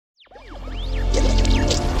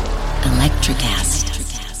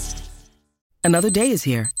NutraCast. Another day is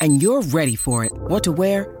here, and you're ready for it. What to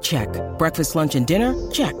wear? Check. Breakfast, lunch, and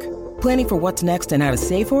dinner? Check. Planning for what's next and how to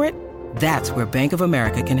save for it? That's where Bank of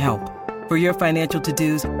America can help. For your financial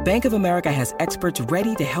to-dos, Bank of America has experts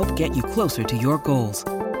ready to help get you closer to your goals.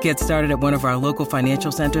 Get started at one of our local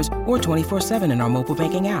financial centers or 24/7 in our mobile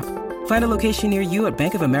banking app. Find a location near you at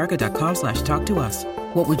bankofamerica.com/talktous.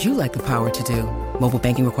 What would you like the power to do? Mobile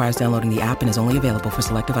banking requires downloading the app and is only available for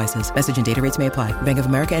select devices. Message and data rates may apply. Bank of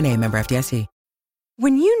America N.A., member FDIC.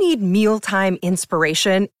 When you need mealtime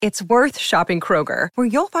inspiration, it's worth shopping Kroger, where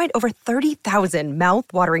you'll find over 30,000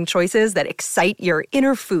 mouth-watering choices that excite your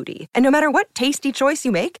inner foodie. And no matter what tasty choice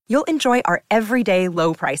you make, you'll enjoy our everyday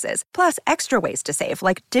low prices, plus extra ways to save,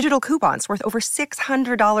 like digital coupons worth over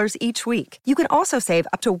 $600 each week. You can also save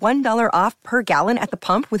up to $1 off per gallon at the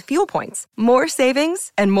pump with fuel points. More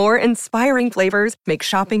savings and more inspiring flavors make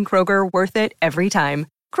shopping Kroger worth it every time.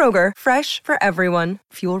 Kroger, fresh for everyone.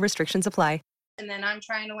 Fuel restrictions apply. And then I'm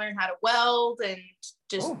trying to learn how to weld and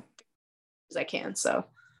just as I can. So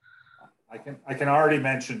I can already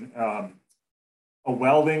mention a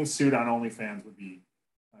welding suit on OnlyFans would be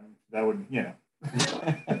that would no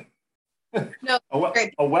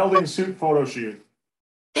a welding suit photo shoot.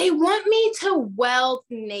 They want me to weld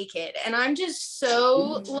naked, and I'm just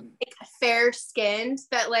so like fair skinned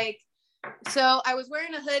that so I was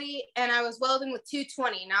wearing a hoodie and I was welding with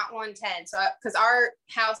 220, not 110. So because our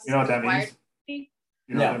house is what that means?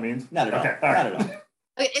 You know what that means? Not at all. Okay, not at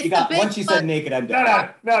all. Once you said naked, I'm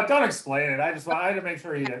done. No, don't explain it. I had to make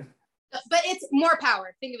sure you did. But it's more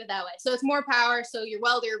power. Think of it that way. So it's more power. So your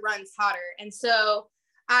welder runs hotter. And so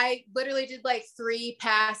I literally did 3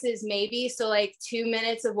 passes, maybe. So 2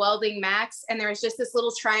 minutes of welding max. And there was just this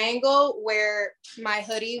little triangle where my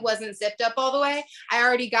hoodie wasn't zipped up all the way. I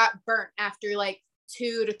already got burnt after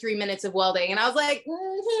 2 to 3 minutes of welding. And I was like,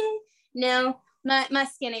 no. My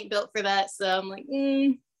skin ain't built for that. So I'm like,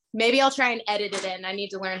 maybe I'll try and edit it in. I need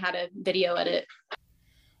to learn how to video edit.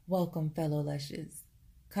 Welcome, fellow Lushes.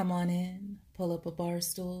 Come on in, pull up a bar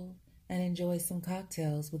stool, and enjoy some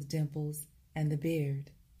cocktails with Dimples and the Beard.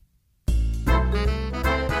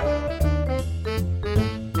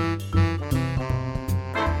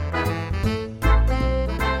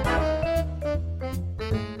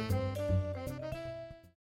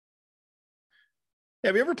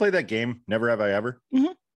 Have you ever played that game, Never Have I Ever? Mm-hmm.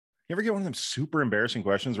 You ever get one of them super embarrassing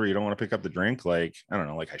questions where you don't want to pick up the drink? I don't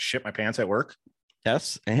know, I shit my pants at work?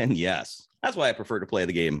 Yes and yes. That's why I prefer to play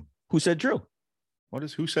the game Who Said True? What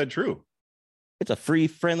is Who Said True? It's a free,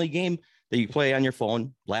 friendly game that you play on your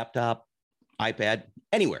phone, laptop, iPad,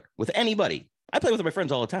 anywhere, with anybody. I play with my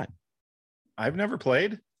friends all the time. I've never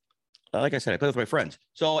played. Like I said, I play with my friends.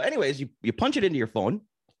 So anyways, you punch it into your phone.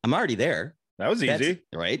 I'm already there. That was easy.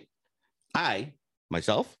 Right? I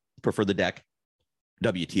myself prefer the deck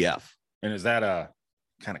WTF. And is that a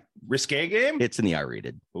kind of risque game? It's in the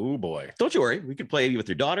R-rated. Oh boy. Don't you worry. We could play with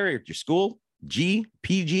your daughter or at your school, G,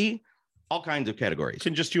 PG, all kinds of categories.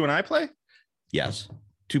 Can just you and I play? Yes.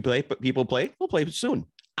 People play. We'll play soon.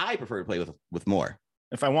 I prefer to play with more.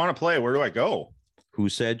 If I want to play, where do I go?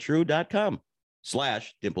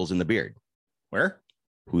 WhoSaidTrue.com/DimplesInTheBeard. Where?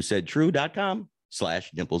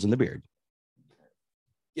 WhoSaidTrue.com/DimplesInTheBeard.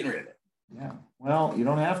 Get rid of it. Yeah. Well, you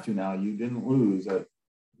don't have to now. You didn't lose.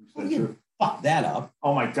 Fuck that up.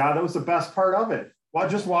 Oh my God, that was the best part of it. Well,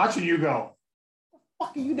 just watching you go. What the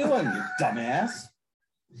fuck are you doing, you dumbass?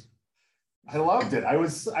 I loved it. I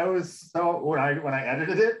was so when I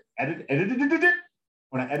edited it. Oh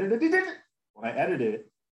my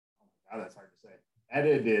God, that's hard to say.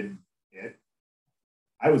 Edited it.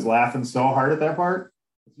 I was laughing so hard at that part.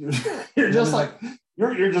 You're just you're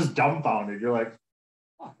just dumbfounded. You're like,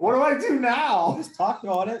 what do I do now? Just talk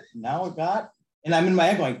about it. Now we've got, and I'm in my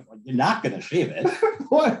head going, you're not going to shave it.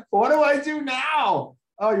 What do I do now?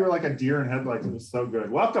 Oh, you're like a deer in headlights. It was so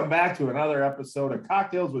good. Welcome back to another episode of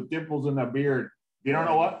Cocktails with Dimples in the Beard. If you don't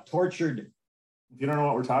know what? Tortured. If you don't know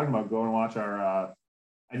what we're talking about, go and watch our,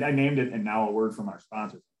 I named it, and now a word from our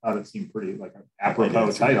sponsors. I thought it seemed pretty like an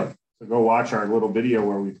apropos title. So go watch our little video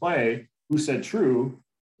where we play Who Said True,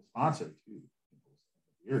 the sponsor to Dimples in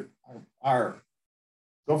the Beard.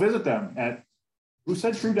 Go visit them at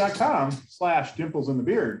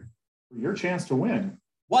whosaidtrue.com/DimplesInTheBeard for your chance to win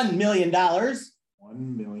 $1 million. $1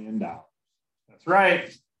 million. That's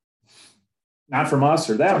right. Not from us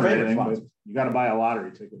or them or anything, but you got to buy a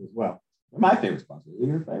lottery ticket as well. They're my favorite sponsor. They're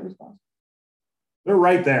your favorite sponsor. They're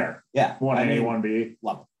right there. Yeah. 1A, 1B.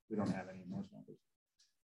 Love them. We don't have any more sponsors.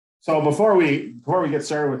 So before we get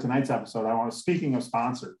started with tonight's episode, speaking of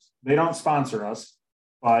sponsors, they don't sponsor us,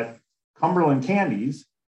 but Cumberland Candies,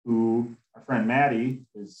 who are our friend Maddie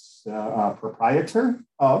is a proprietor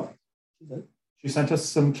of. She sent us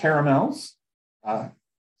some caramels. Caramels?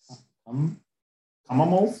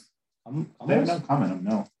 They have no cum in them,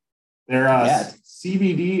 no. They're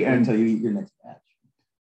CBD and until you eat your next batch.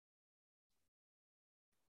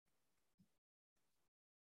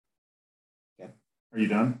 Okay. Are you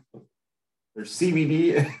done? There's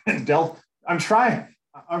CBD and I'm trying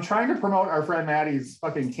to promote our friend Maddie's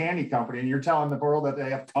fucking candy company, and you're telling the world that they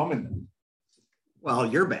have cum in them. Well,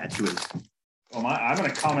 your batch was. Well, I'm going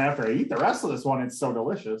to come after I eat the rest of this one. It's so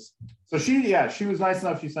delicious. So she was nice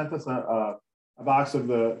enough. She sent us a box of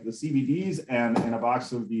the CBDs and a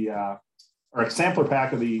box of or a sampler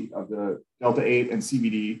pack of the Delta 8 and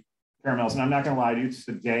CBD caramels. And I'm not going to lie to you,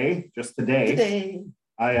 today,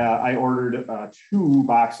 I ordered 2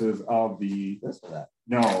 boxes of the Delta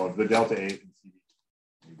 8 and CBD.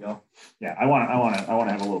 There you go. Yeah, I want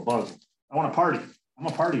to have a little buzz. I want to party. I'm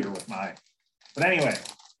a partier with mine. But anyway,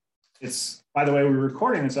 by the way, we're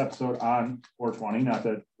recording this episode on 420. Not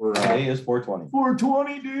that we're today is 420.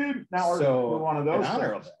 420, dude. Now we're one of those. In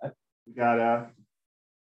honor of that, we got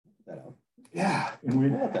that out. Yeah, and we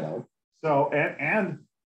got that out. So and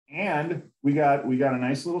we got a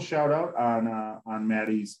nice little shout out on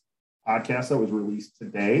Maddie's podcast that was released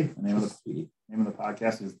today. The name of the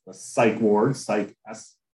podcast is the Psych Ward, Psych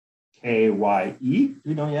SKYE. Do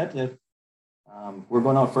we know yet if we're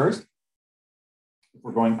going out first? If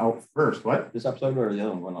we're going out first, what? This episode or the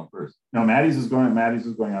other one going out first? No, Maddie's is going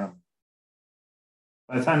out.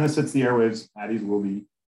 By the time this hits the airwaves, Maddie's will be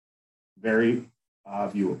very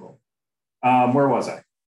viewable. Where was I?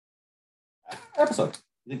 Episode.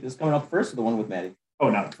 You think this is coming up first or the one with Maddie? Oh,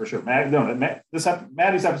 no, for sure. Maddie's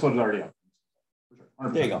episode is already out. For sure.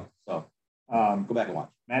 100%. There you go. So go back and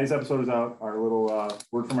watch. Maddie's episode is out. Our little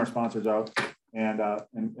word from our sponsors out. And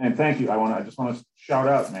thank you. I just want to shout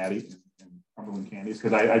out Maddie and Cumberland Candies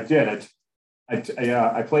because I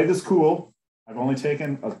played this cool. I've only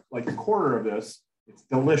taken a quarter of this. It's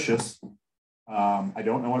delicious. I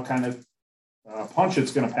don't know what kind of punch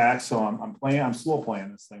it's going to pack, so I'm slow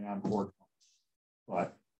playing this thing on board.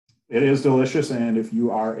 But it is delicious, and if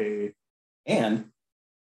you are a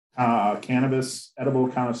cannabis edible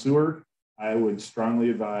connoisseur, I would strongly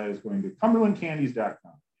advise going to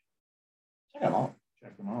CumberlandCandies.com. Check them out.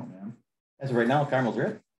 Check them out, man. As of right now, caramels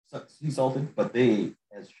are sea salted, but they,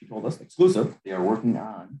 as she told us, exclusive. They are working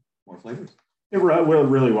on more flavors. It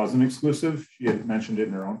really wasn't exclusive. She had mentioned it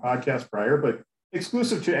in her own podcast prior, but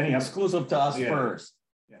exclusive to any exclusive to us first.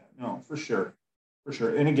 Yeah, no, for sure.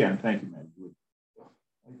 And again, thank you, man.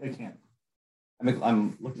 I can't.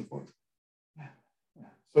 I'm looking forward. Yeah.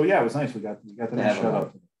 So yeah, it was nice. We got the nice shout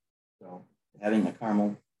out. So having a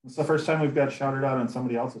caramel. It's the first time we've got shouted out on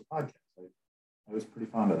somebody else's podcast. I was pretty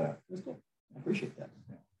fond of that. It was good. I appreciate that.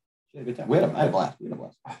 Yeah. She had a good time. I had a blast.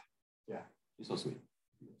 Yeah. She's so sweet.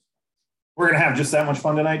 We're gonna have just that much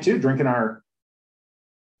fun tonight too, drinking our.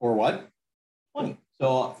 For what? 20.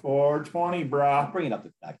 So 420, brah. I'll bring it up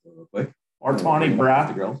to back real quick. 420, brah.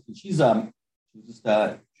 The girl. She's she's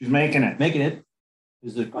making it.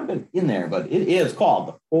 There's quite a bit in there, but it is called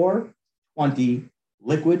the 420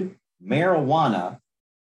 Liquid Marijuana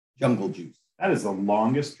Jungle Juice. That is the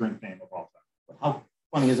longest drink name of all time. How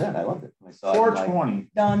funny is that? I loved it. I saw 420.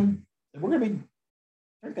 It, done. We're gonna be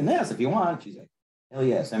drinking this if you want. She's like, hell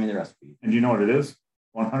yeah, send me the recipe. And do you know what it is?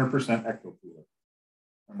 100% Ecto Cooler.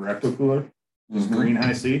 Remember Ecto Cooler? This green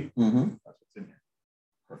high C? Mm-hmm. That's what's in here.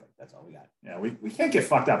 Perfect. That's all we got. Yeah, we can't get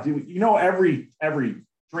fucked up. You know, every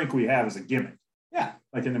drink we have is a gimmick. Yeah.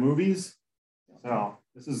 Like in the movies. So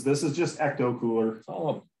this is just Ecto Cooler. It's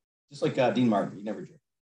all just like Dean Martin. He never drank.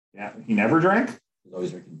 Yeah, he never drank? He was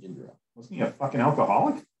always drinking ginger ale. Wasn't he a fucking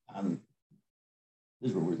alcoholic?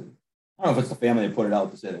 This is rumors. I don't know if it's the family that put it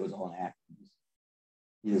out to say that it was all an act.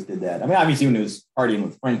 He just did that. I mean, obviously when he was partying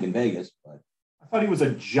with Frank in Vegas, but I thought he was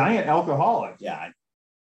a giant alcoholic. Yeah.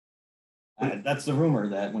 That's the rumor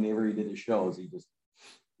that whenever he did his shows, he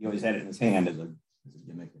always had it in his hand as a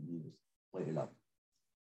gimmick and he just played it up.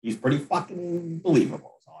 He's pretty fucking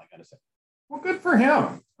believable, is all I gotta say. Well, good for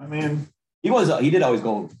him. I mean, he did always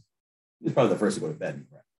go. He was probably the first to go to bed.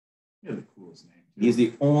 He had the coolest name. Too. He's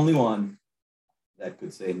the only one that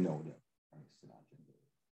could say no to Frank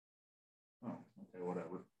Sinatra. Oh, okay,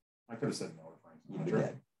 whatever. I could have said no to Frank Sinatra. You'd be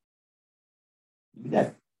dead. You'd be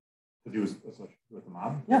dead. Because he was with the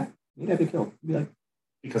mob? Yeah, he'd have been killed. He'd be like,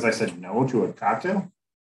 because I said no to a cocktail?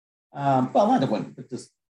 Well, not the one, but just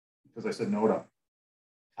because I said no to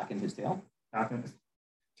cocking his tail.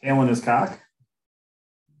 Tail in his cock.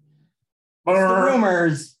 It's the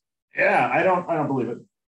rumors. Yeah, I don't believe it.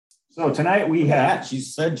 So tonight we had. She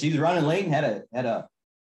said she's running late and had a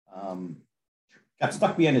got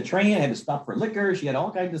stuck behind a train, had to stop for liquor. She had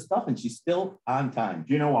all kinds of stuff, and she's still on time.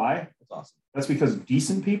 Do you know why? That's awesome. That's because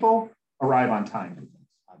decent people arrive on time.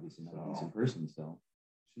 Obviously not a decent person, so.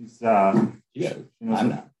 She's She is. she knows, I'm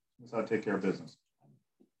not. knows how to take care of business.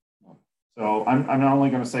 So I'm not only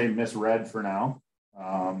going to say Miss Red for now.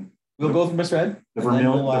 We'll go for Miss Red. The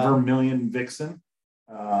Vermilion Vixen.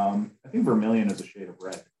 I think vermilion is a shade of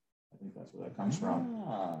red. I think that's where that comes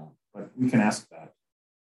from. But we can ask that.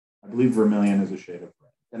 I believe vermilion is a shade of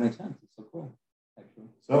red. That makes sense. It's so cool, actually.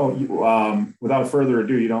 So without further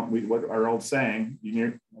ado, what our old saying,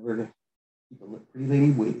 never keep a pretty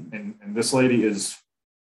lady waiting. And this lady is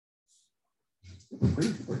super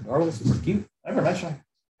pretty, super adorable, super cute. I never mentioned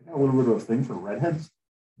I got a little bit of a thing for redheads.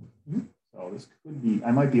 Mm-hmm. So this could be,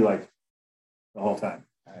 I might be like the whole time.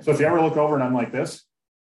 Right. So if you ever look over and I'm like this.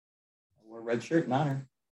 I wore a red shirt in honor.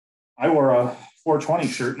 I wore a 420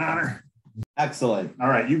 shirt in honor. Excellent. All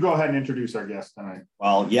right, you go ahead and introduce our guest tonight.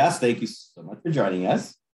 Well, yes, thank you so much for joining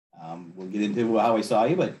us. We'll get into how I saw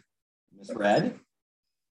you, but Miss Red,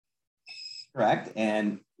 correct,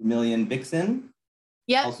 and Vermilion Vixen,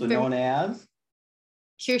 also known as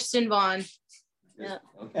Kirsten Vaughn. Yeah.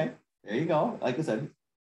 Okay, there you go. Like I said,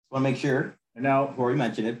 just want to make sure. And now, before we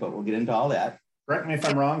mention it, but we'll get into all that. Correct me if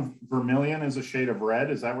I'm wrong. Vermilion is a shade of red.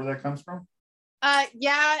 Is that where that comes from?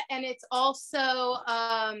 Yeah, and it's also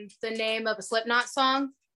the name of a Slipknot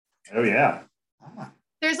song. Oh yeah.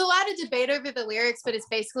 There's a lot of debate over the lyrics, but it's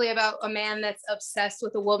basically about a man that's obsessed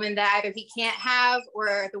with a woman that either he can't have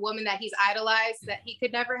or the woman that he's idolized that he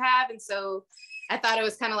could never have. And so I thought it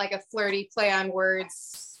was kind of like a flirty play on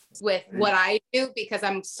words with what I do because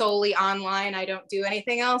I'm solely online. I don't do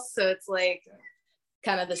anything else. So it's like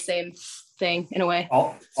kind of the same thing in a way.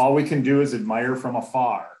 All we can do is admire from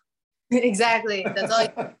afar. Exactly. That's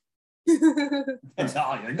all. That's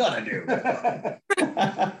all you're gonna do.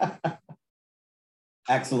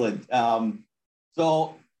 Excellent.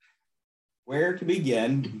 So where to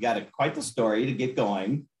begin? You got quite the story to get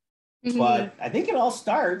going, but I think it all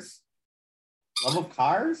starts love of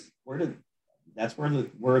cars. That's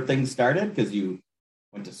where things started because you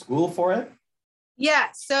went to school for it. Yeah.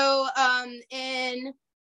 So in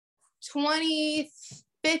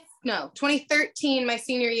 2013, my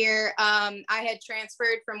senior year, I had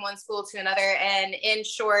transferred from one school to another. And in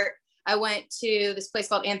short, I went to this place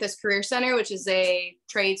called Anthos Career Center, which is a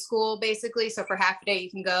trade school, basically. So for half a day, you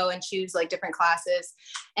can go and choose like different classes.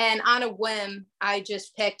 And on a whim, I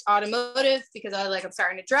just picked automotive because I was like, I'm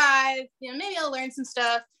starting to drive, maybe I'll learn some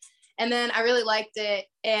stuff. And then I really liked it.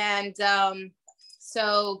 And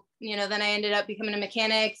so, then I ended up becoming a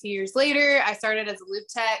mechanic. A few years later, I started as a lube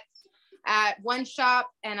tech at one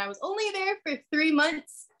shop, and I was only there for 3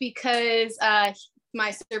 months because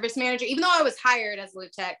my service manager, even though I was hired as a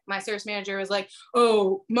lube tech, my service manager was like,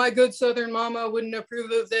 oh, my good Southern mama wouldn't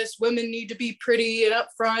approve of this. Women need to be pretty and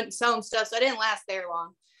upfront and selling stuff. So I didn't last there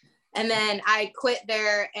long. And then I quit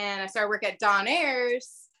there and I started working at Don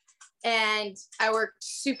Ayers, and I worked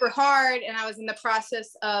super hard, and I was in the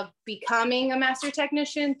process of becoming a master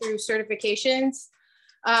technician through certifications.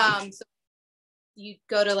 So you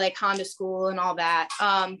go to like Honda school and all that.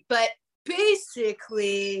 But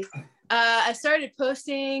basically, I started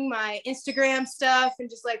posting my Instagram stuff and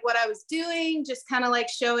just like what I was doing, just kind of like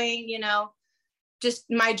showing, just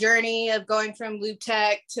my journey of going from lube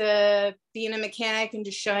tech to being a mechanic and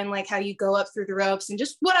just showing like how you go up through the ropes and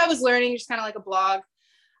just what I was learning, just kind of like a blog.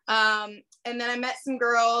 And then I met some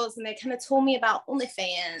girls and they kind of told me about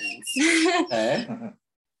OnlyFans. Okay.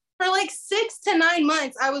 For like 6 to 9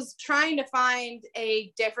 months, I was trying to find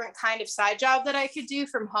a different kind of side job that I could do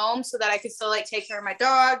from home so that I could still like take care of my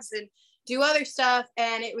dogs and do other stuff.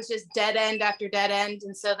 And it was just dead end after dead end.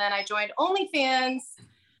 And so then I joined OnlyFans.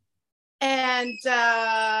 And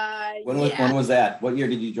when was that? What year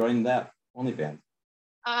did you join that OnlyFans?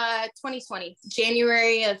 2020,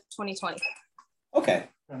 January of 2020. Okay.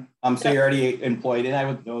 So you're already employed, and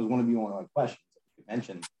that was one of my questions. You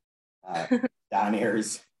mentioned Don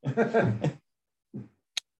Ayers.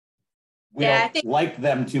 We don't like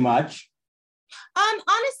them too much.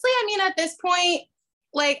 Honestly, I mean, at this point,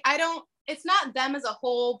 like, it's not them as a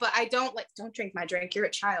whole, but don't drink my drink. You're a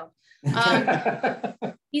child.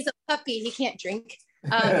 He's a puppy. He can't drink.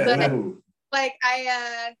 But like,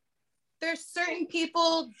 there's certain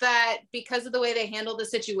people that because of the way they handle the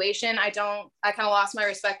situation, I kind of lost my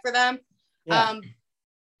respect for them. Yeah.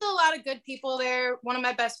 A lot of good people there. One of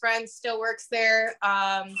my best friends still works there.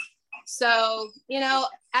 So,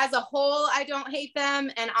 as a whole, I don't hate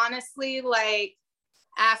them. And honestly, like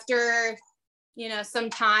after,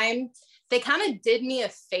 some time, they kind of did me a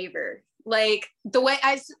favor. Like the way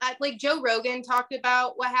I like Joe Rogan talked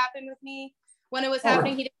about what happened with me when it was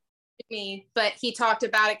happening, he didn't me, but he talked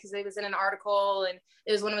about it because it was in an article and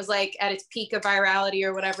it was when it was like at its peak of virality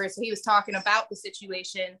or whatever. So he was talking about the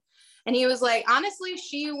situation and he was like, honestly,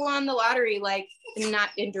 she won the lottery, like not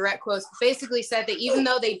in direct quotes, basically said that even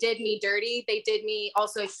though they did me dirty, they did me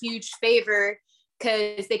also a huge favor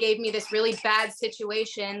because they gave me this really bad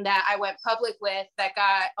situation that I went public with that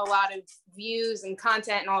got a lot of views and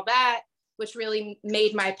content and all that, which really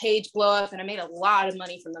made my page blow up and I made a lot of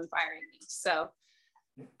money from them firing me. So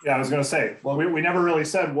yeah, I was going to say, well, we never really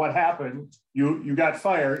said what happened. You got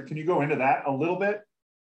fired. Can you go into that a little bit?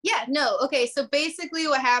 Yeah, no. Okay. So basically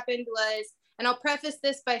what happened was, and I'll preface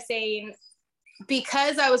this by saying,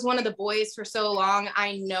 because I was one of the boys for so long,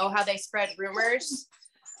 I know how they spread rumors.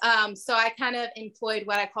 So I kind of employed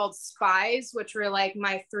what I called spies, which were like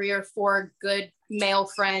my 3 or 4 good male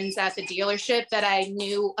friends at the dealership that I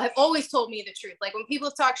knew have always told me the truth. Like when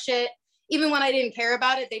people talk shit, even when I didn't care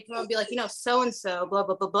about it, they'd come and be like, you know, so-and-so, blah,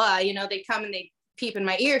 blah, blah, blah. You know, they'd come and they peep in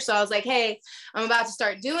my ear. So I was like, hey, I'm about to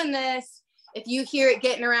start doing this. If you hear it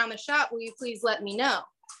getting around the shop, will you please let me know?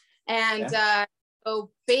 And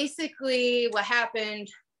so basically what happened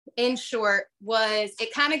in short was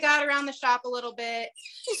it kind of got around the shop a little bit.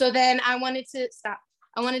 So then I wanted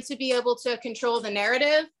to be able to control the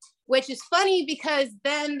narrative, which is funny because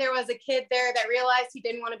then there was a kid there that realized he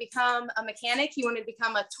didn't want to become a mechanic. He wanted to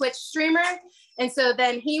become a Twitch streamer. And so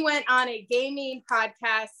then he went on a gaming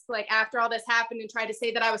podcast, like after all this happened and tried to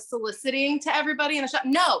say that I was soliciting to everybody in the shop.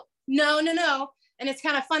 No. And it's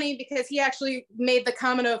kind of funny because he actually made the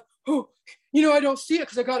comment of, oh, you know, I don't see it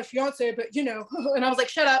because I got a fiance, but you know, and I was like,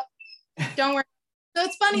 shut up, don't worry. So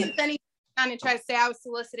it's funny that then he and tried to say I was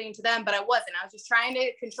soliciting to them, but I wasn't. I was just trying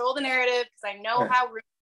to control the narrative because I know how rude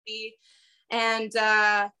it be. And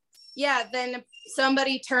then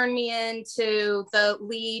somebody turned me into the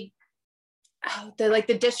lead,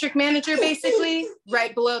 the district manager, basically,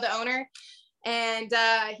 right below the owner. And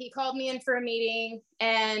he called me in for a meeting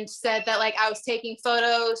and said that like I was taking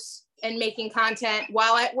photos and making content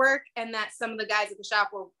while at work, and that some of the guys at the shop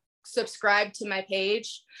were subscribed to my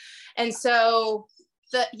page. And so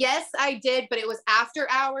yes, I did, but it was after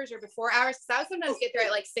hours or before hours, because I would sometimes get there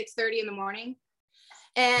at like 6:30 in the morning.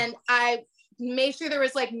 And I made sure there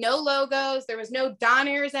was like no logos, there was no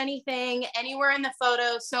Donners, anything anywhere in the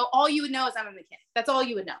photo. So all you would know is I'm a mechanic. That's all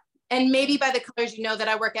you would know. And maybe by the colors, you know that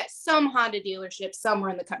I work at some Honda dealership somewhere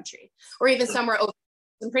in the country, or even somewhere over.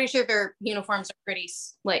 I'm pretty sure their uniforms are pretty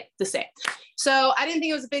like the same. So I didn't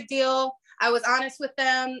think it was a big deal. I was honest with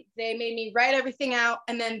them. They made me write everything out.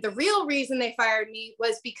 And then the real reason they fired me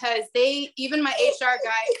was because even my HR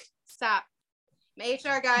guy, my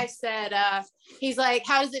HR guy said, he's like,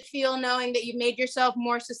 how does it feel knowing that you made yourself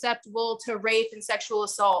more susceptible to rape and sexual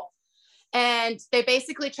assault? And they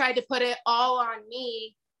basically tried to put it all on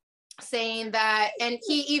me, saying that, and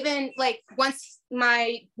he even like, once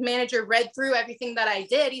my manager read through everything that I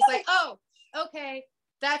did, he's like, oh, okay,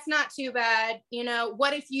 that's not too bad. You know,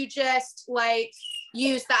 what if you just like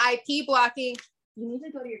use the IP blocking? You need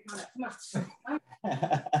to go to your counter.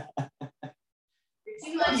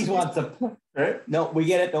 Come on. He wants to, right? No, we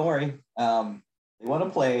get it. Don't worry. They want to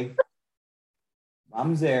play.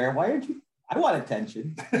 Mom's there. Why aren't you? I want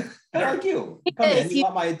attention. I like you. Come in. You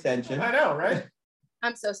want my attention. I know, right?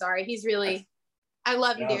 I'm so sorry. He's really, I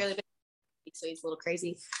love him dearly, but so he's a little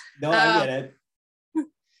crazy. No, I get it.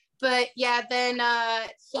 But yeah, then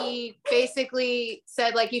he basically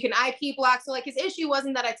said like, you can IP block. So like his issue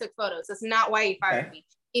wasn't that I took photos. That's not why he fired me.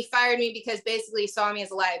 He fired me because basically he saw me as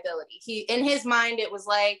a liability. In his mind, it was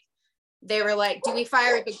like, they were like, do we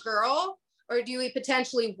fire the girl or do we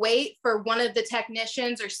potentially wait for one of the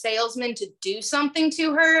technicians or salesmen to do something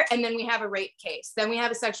to her? And then we have a rape case. Then we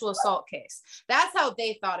have a sexual assault case. That's how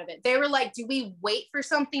they thought of it. They were like, do we wait for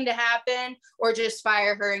something to happen or just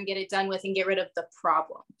fire her and get it done with and get rid of the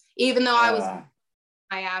problem? Even though I was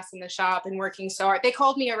my ass in the shop and working so hard. They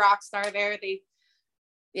called me a rock star there.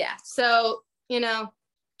 So, you know,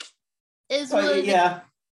 it's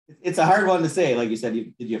a hard one to say. Like you said,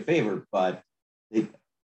 you did you a favor, but they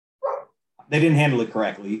didn't handle it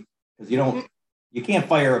correctly because you can't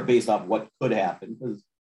fire it based off what could happen.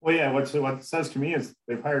 Well, yeah, what it says to me is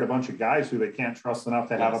they've hired a bunch of guys who they can't trust enough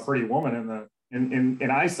to have a pretty woman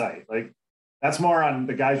in eyesight. Like that's more on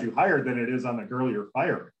the guys you hired than it is on the girl you're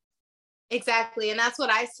firing. Exactly. And that's what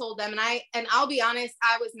I told them. And I'll be honest,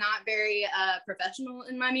 I was not very professional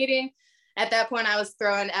in my meeting. At that point, I was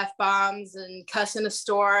throwing F-bombs and cussing a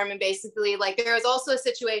storm. And basically, like, there was also a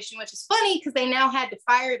situation, which is funny because they now had to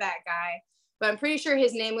fire that guy. But I'm pretty sure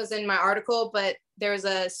his name was in my article. But there was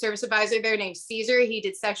a service advisor there named Caesar. He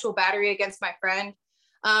did sexual battery against my friend.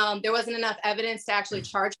 There wasn't enough evidence to actually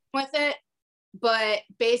charge him with it. But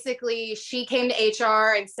basically she came to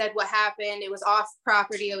HR and said what happened. It was off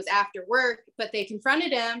property. It was after work, but they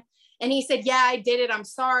confronted him and he said, yeah, I did it. I'm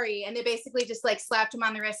sorry. And they basically just like slapped him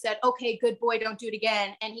on the wrist, said, okay, good boy, don't do it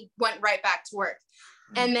again. And he went right back to work.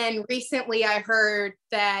 And then recently I heard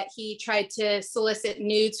that he tried to solicit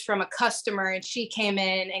nudes from a customer and she came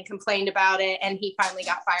in and complained about it and he finally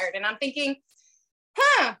got fired. And I'm thinking,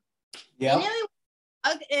 Yeah.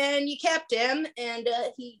 And you kept him and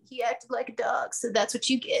he acted like a dog. So that's what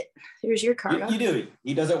you get. Here's your karma. You do.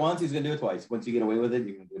 He does it once, he's going to do it twice. Once you get away with it,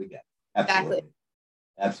 you're going to do it again. Absolutely.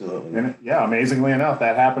 Absolutely. And yeah, amazingly enough,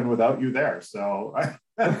 that happened without you there. So,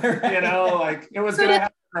 you know, like it was going to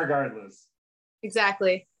happen regardless.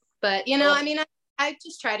 Exactly. But, you know, I mean, I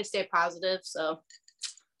just try to stay positive. So.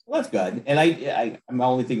 Well, that's good. And I'm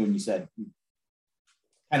only thinking when you said you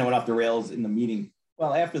kind of went off the rails in the meeting.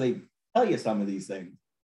 Well, after they tell you some of these things,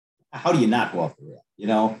 how do you not go off the rail? You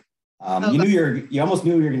know, you almost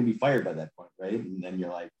knew you were going to be fired by that point, right? And then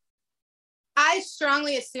you're like, I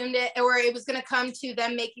strongly assumed it, or it was going to come to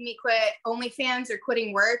them making me quit OnlyFans or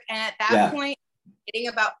quitting work. And at that point, getting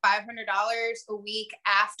about $500 a week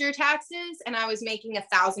after taxes, and I was making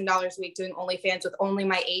 $1,000 a week doing OnlyFans with only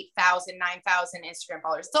my 8,000, 9,000 Instagram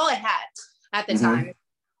followers. That's all I had at the time.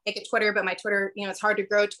 Make a Twitter, but my Twitter, you know, it's hard to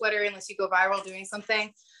grow Twitter unless you go viral doing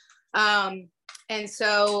something. And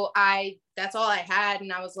so that's all I had.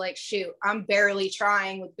 And I was like, shoot, I'm barely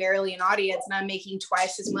trying with barely an audience and I'm making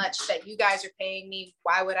twice as much that you guys are paying me.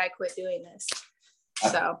 Why would I quit doing this?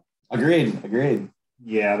 So agreed.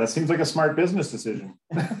 Yeah, that seems like a smart business decision.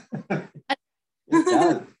 We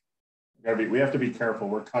have to be careful.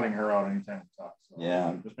 We're cutting her out anytime we talk. So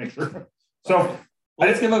yeah, just make sure. So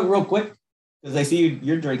let's give a real quick, because I see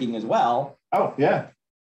you're drinking as well. Oh yeah.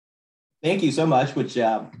 Thank you so much. Which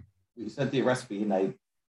you sent the recipe, and I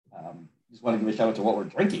just want to give a shout out to what we're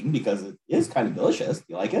drinking because it is kind of delicious. Do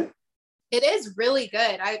you like it? It is really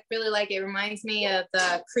good. I really like it. It reminds me of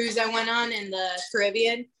the cruise I went on in the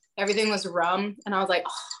Caribbean. Everything was rum, and I was like,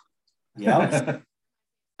 oh. Yeah.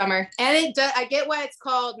 Summer. And I get why it's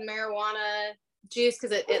called marijuana juice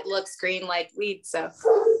because it looks green like weed. So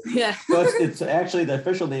yeah. So it's actually the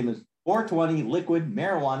official name is 420 liquid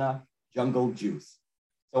marijuana jungle juice.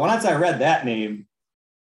 So once I read that name,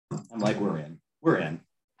 I'm like, we're in.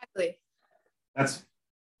 Exactly. That's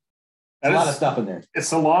a lot of stuff in there. It's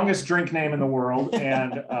the longest drink name in the world,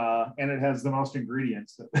 and it has the most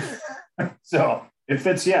ingredients. So it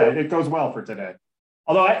fits. Yeah, it goes well for today.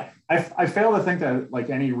 Although I fail to think that like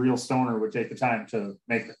any real stoner would take the time to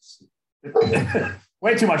make this.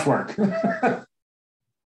 Way too much work.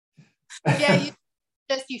 Yeah,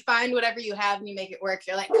 you find whatever you have and you make it work.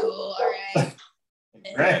 You're like, cool, all right.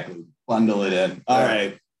 Exactly. Bundle it in. All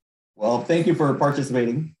right. Well, thank you for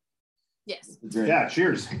participating. Yes. Yeah,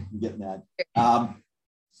 cheers. I'm getting that. Okay,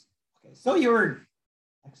 so you were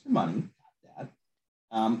extra money. Got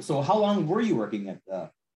that. So how long were you working at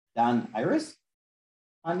Don Ayers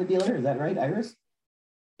on the dealer? Is that right, Iris?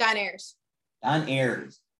 Don Ayers. Don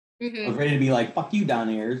Ayers. Mm-hmm. I was ready to be like, fuck you, Don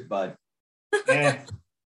Ayers, but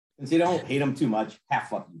since you don't hate him too much, half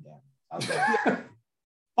fuck you, Don.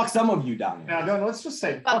 Fuck some of you, Don Ayers. No, let's just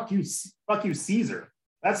say fuck you, Caesar.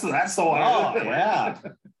 That's the one. Oh, yeah.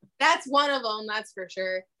 That's one of them, that's for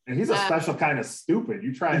sure. And he's a special kind of stupid.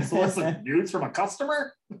 You try and solicit nudes from a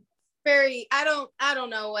customer? I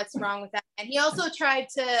don't know what's wrong with that. And he also tried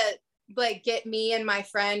to like get me and my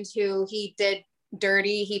friend who he did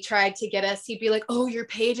dirty. He tried to get us, he'd be like, oh, your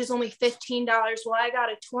page is only $15. Well, I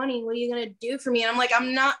got a 20. What are you gonna do for me? And I'm like,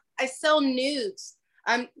 I sell nudes.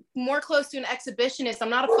 I'm more close to an exhibitionist.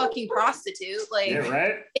 I'm not a fucking prostitute. Like, yeah,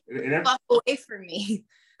 right? Fuck away from me.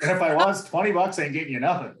 And if I was, $20 ain't getting you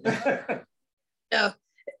nothing. No.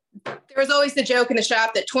 There was always the joke in the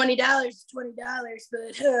shop that $20 is $20,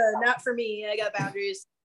 but not for me. I got boundaries.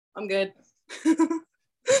 I'm good.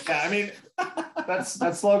 Yeah, I mean,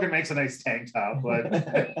 that slogan makes a nice tank top, but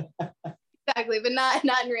exactly, but not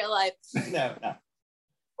in real life. No.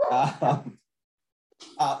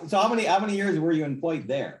 So how many years were you employed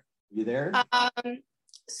there? Were you there?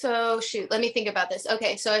 So shoot, let me think about this.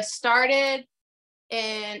 Okay, so I started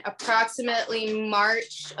in approximately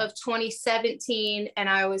March of 2017, and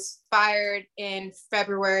I was fired in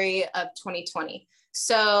February of 2020.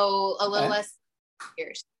 So a little less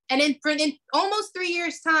years. And in almost 3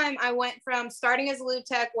 years' time, I went from starting as a lube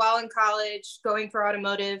tech while in college, going for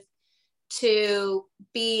automotive, to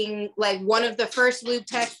being like one of the first lube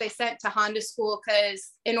techs they sent to Honda school,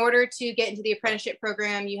 because in order to get into the apprenticeship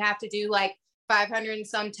program, you have to do like 500 and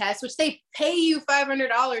some tests, which they pay you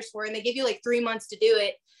 $500 for, and they give you like 3 months to do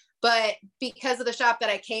it. But because of the shop that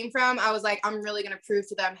I came from, I was like, I'm really going to prove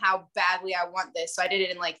to them how badly I want this. So I did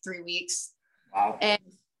it in like 3 weeks. Wow. And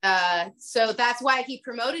so that's why he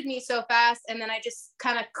promoted me so fast. And then I just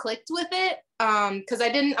kind of clicked with it. Cause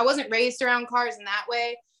I wasn't raised around cars in that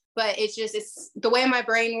way, but it's the way my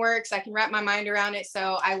brain works. I can wrap my mind around it.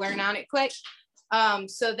 So I learn on it quick.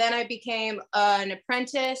 So then I became an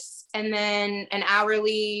apprentice and then an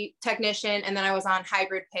hourly technician. And then I was on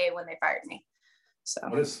hybrid pay when they fired me. So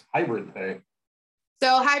what is hybrid pay?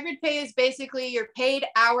 So hybrid pay is basically you're paid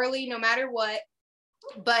hourly no matter what.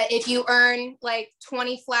 But if you earn like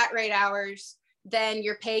 20 flat rate hours, then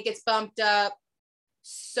your pay gets bumped up.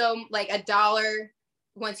 So like $1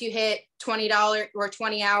 once you hit $20 or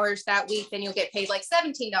 20 hours that week, then you'll get paid like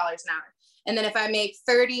 $17 an hour. And then if I make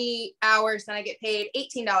 30 hours, then I get paid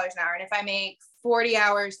 $18 an hour. And if I make 40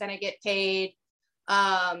 hours, then I get paid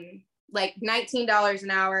like $19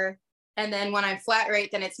 an hour. And then when I'm flat rate,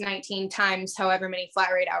 then it's 19 times however many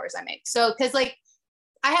flat rate hours I make. So, cause like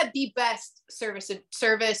I had the best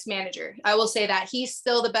service manager. I will say that he's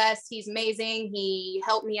still the best. He's amazing. He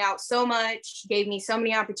helped me out so much, gave me so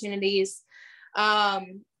many opportunities.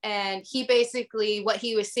 And he basically, what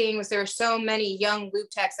he was seeing was there were so many young lube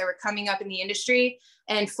techs that were coming up in the industry,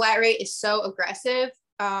 and flat rate is so aggressive.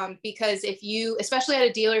 Because if you, especially at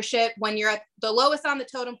a dealership, when you're at the lowest on the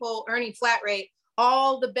totem pole earning flat rate,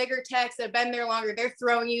 all the bigger techs that have been there longer, they're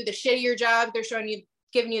throwing you the shittier jobs. They're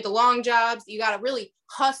giving you the long jobs. You got to really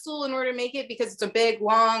hustle in order to make it because it's a big,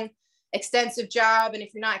 long, extensive job. And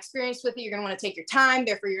if you're not experienced with it, you're going to want to take your time.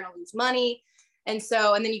 Therefore, you're going to lose money. And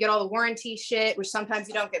then you get all the warranty shit, which sometimes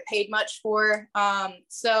you don't get paid much for.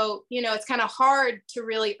 So, it's kind of hard to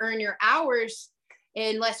really earn your hours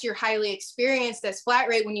unless you're highly experienced as flat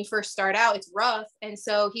rate. When you first start out, it's rough. And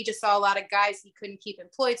so he just saw a lot of guys he couldn't keep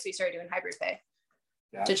employed. So he started doing hybrid pay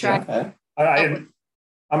to try.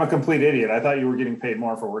 I'm a complete idiot. I thought you were getting paid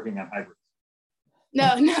more for working on hybrids.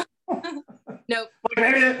 No. Nope.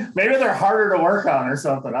 Maybe they're harder to work on or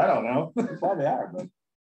something. I don't know. They probably are, but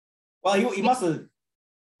well, he must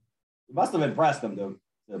have impressed them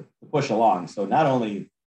to push along. So not only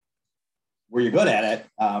were you good at it,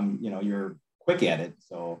 you're quick at it.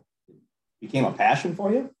 So it became a passion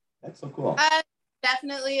for you. That's so cool.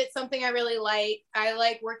 Definitely. It's something I really like. I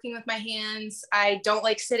like working with my hands. I don't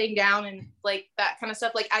like sitting down and like that kind of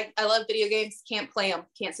stuff. Like I love video games. Can't play them.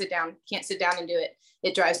 Can't sit down and do it.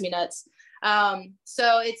 It drives me nuts.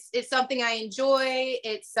 So it's something I enjoy.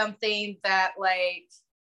 It's something that like,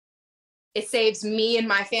 it saves me and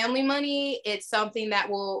my family money. It's something that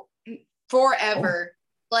will forever,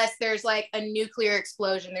 unless there's like a nuclear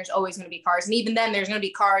explosion, there's always going to be cars. And even then there's going to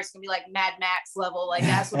be cars. It's going to be like Mad Max level. Like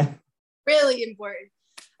that's what's really important.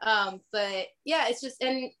 But yeah, it's just,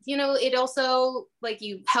 and it also like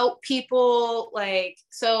you help people like,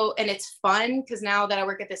 so, and it's fun because now that I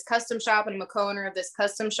work at this custom shop and I'm a co-owner of this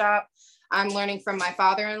custom shop, I'm learning from my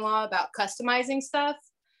father-in-law about customizing stuff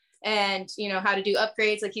and, how to do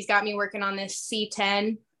upgrades. Like he's got me working on this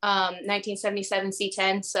C10, 1977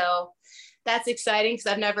 C10. So that's exciting because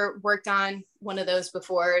I've never worked on one of those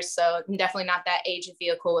before. So I'm definitely not that age of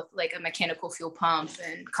vehicle with like a mechanical fuel pump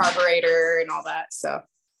and carburetor and all that. So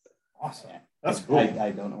awesome. That's cool.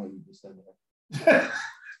 I don't know what you just said there.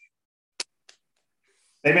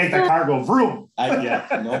 They make the car go vroom.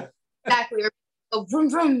 No. Exactly. Go vroom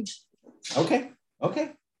vroom. Okay.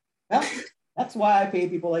 Well, that's why I pay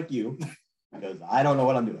people like you because I don't know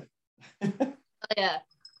what I'm doing. Yeah.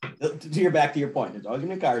 Back to your point. There's always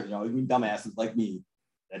gonna be cars. There's always gonna be dumbasses like me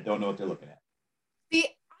that don't know what they're looking at. See,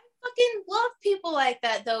 I fucking love people like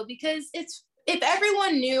that though, because if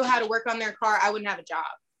everyone knew how to work on their car, I wouldn't have a job.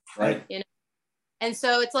 Right. And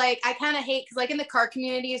so it's like, I kind of hate, because like in the car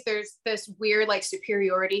communities, there's this weird like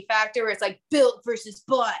superiority factor where it's like built versus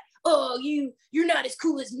bought. Oh, you're not as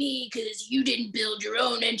cool as me because you didn't build your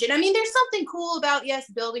own engine. I mean, there's something cool about, yes,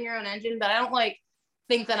 building your own engine, but I don't like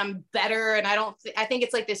think that I'm better. And I think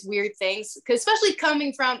it's like this weird thing, because especially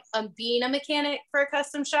coming from being a mechanic for a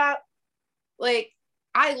custom shop, like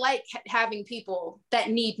I like having people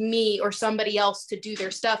that need me or somebody else to do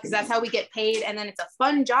their stuff because that's how we get paid. And then it's a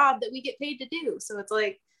fun job that we get paid to do. So it's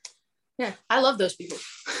like, yeah, I love those people.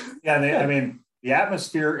 Yeah. I mean, the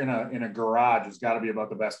atmosphere in a garage has got to be about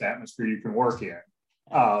the best atmosphere you can work in.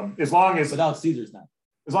 As long as without Caesar's not.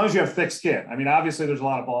 As long as you have thick skin. I mean, obviously there's a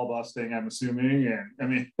lot of ball busting, I'm assuming. And I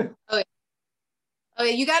mean, Oh,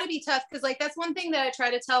 yeah, you got to be tough because like that's one thing that I try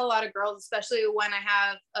to tell a lot of girls, especially when I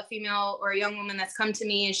have a female or a young woman that's come to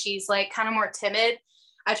me and she's like kind of more timid.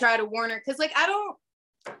 I try to warn her because like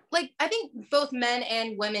I think both men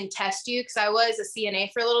and women test you because I was a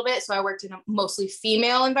CNA for a little bit, so I worked in a mostly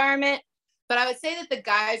female environment. But I would say that the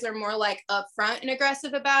guys are more like upfront and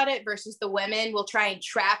aggressive about it versus the women will try and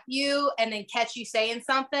trap you and then catch you saying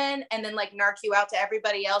something and then like narc you out to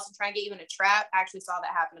everybody else and try and get you in a trap. I actually saw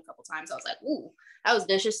that happen a couple times. I was like, ooh, that was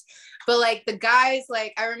vicious. But like the guys,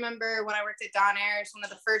 like I remember when I worked at Don Ayers, one of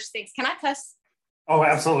the first things, can I cuss? Oh,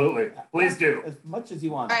 absolutely. Please do. As much as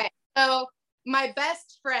you want. All right. So my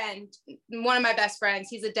best friend, one of my best friends,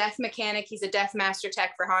 he's a deaf mechanic. He's a deaf master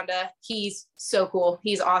tech for Honda. He's so cool.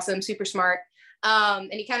 He's awesome, super smart.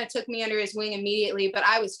 And he kind of took me under his wing immediately, but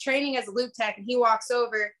I was training as a loop tech and he walks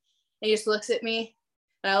over and he just looks at me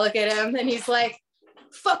and I look at him and he's like,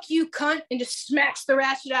 fuck you, cunt, and just smacks the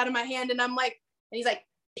ratchet out of my hand. And I'm like, and he's like,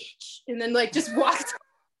 bitch. And then like just walked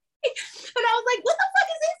away. And I was like, what the fuck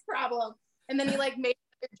is his problem? And then he like made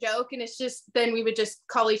a joke and it's just, then we would just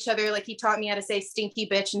call each other. Like he taught me how to say stinky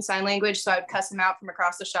bitch in sign language. So I'd cuss him out from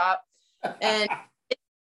across the shop. And,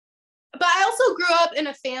 but I also grew up in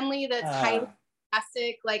a family that's highly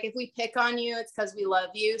plastic. Like if we pick on you, it's because we love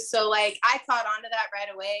you. So like I caught on to that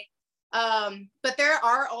right away. But there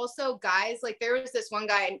are also guys, like there was this one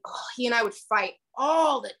guy and he and I would fight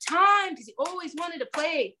all the time because he always wanted to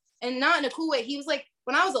play and not in a cool way. He was like,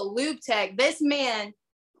 when I was a lube tech, this man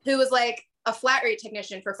who was like a flat rate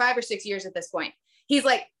technician for 5 or 6 years at this point, he's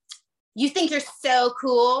like, you think you're so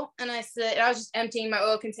cool? And I said, I was just emptying my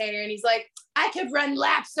oil container and he's like, I could run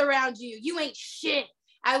laps around you. You ain't shit.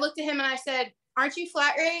 I looked at him and I said, aren't you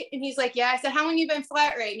flat rate? And he's like, yeah. I said, how long you been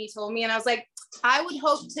flat rate? And he told me, and I was like, I would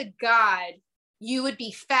hope to God you would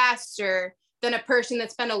be faster than a person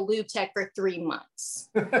that's been a lube tech for 3 months.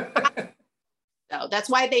 So that's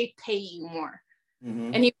why they pay you more.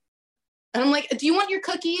 Mm-hmm. And I'm like, do you want your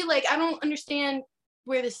cookie? Like, I don't understand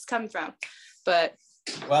where this is coming from. But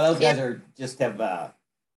well, those guys are just have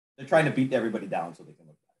they're trying to beat everybody down so they can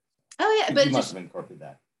look better. Oh yeah, but you must have incorporated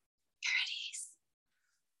that.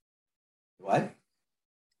 What?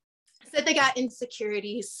 I said they got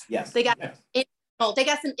insecurities. Yes. They got they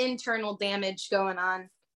got some internal damage going on.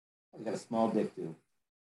 You got a small dick too.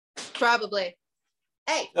 Probably.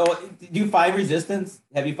 Hey. So, do you find resistance?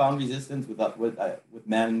 Have you found resistance with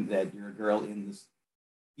men that you're a girl in this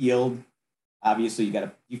field? Obviously,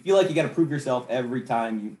 you feel like you got to prove yourself every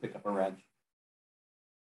time you pick up a wrench.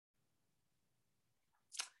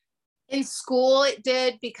 In school, it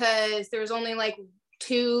did because there was only like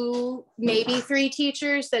 2, maybe 3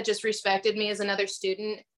 teachers that just respected me as another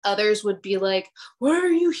student. Others would be like, why are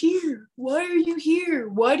you here? Why are you here?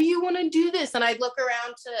 Why do you want to do this? And I'd look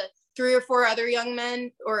around to 3 or 4 other young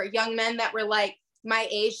men that were like my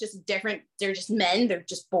age, just different. They're just men. They're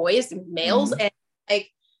just boys and males. Mm-hmm. And like,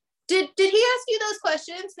 did he ask you those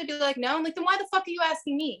questions? They'd be like, no. I'm like, then why the fuck are you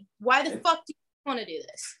asking me? Why the fuck do you want to do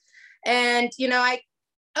this? And,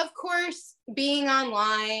 of course, being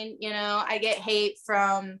online, I get hate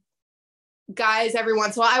from guys every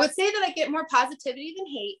once in a while. I would say that I get more positivity than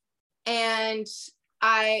hate. And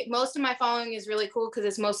most of my following is really cool because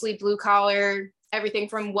it's mostly blue collar, everything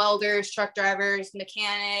from welders, truck drivers,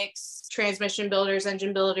 mechanics, transmission builders,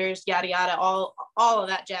 engine builders, yada, yada, all of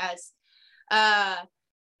that jazz.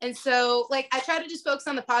 And so like, I try to just focus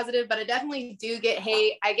on the positive, but I definitely do get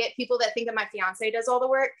hate. I get people that think that my fiance does all the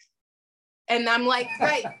work. And I'm like,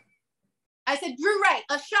 right. I said, you're right.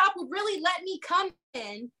 A shop would really let me come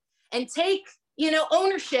in and take,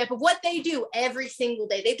 ownership of what they do every single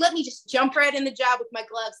day. They'd let me just jump right in the job with my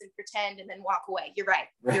gloves and pretend and then walk away. You're right.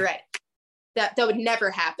 You're right. That would never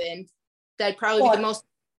happen. That'd probably be the most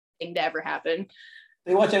thing to ever happen.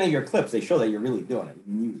 They watch any of your clips. They show that you're really doing it.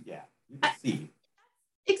 You can see.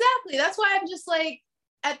 Exactly. That's why I'm just like,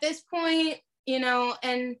 at this point,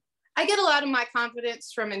 and I get a lot of my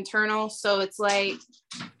confidence from internal. So it's like,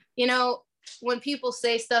 when people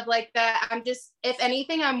say stuff like that, I'm just, if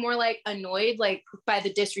anything, I'm more like annoyed, like by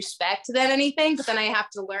the disrespect than anything. But then I have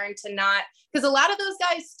to learn to not, because a lot of those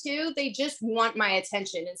guys too, they just want my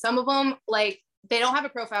attention. And some of them, like, they don't have a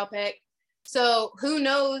profile pic. So who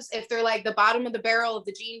knows if they're like the bottom of the barrel of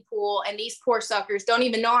the gene pool and these poor suckers don't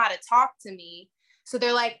even know how to talk to me. So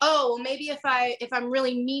they're like, oh, well, maybe if I'm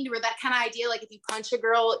really mean to her, that kind of idea, like if you punch a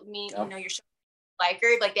girl, you're like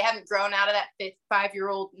her, like they haven't grown out of that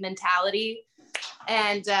 5-year-old mentality.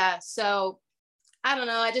 And so I don't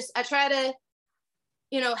know. I try to,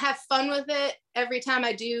 have fun with it every time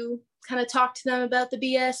I do kind of talk to them about the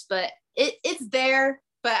BS, but it's there.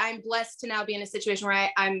 But I'm blessed to now be in a situation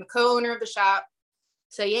where I'm the co-owner of the shop.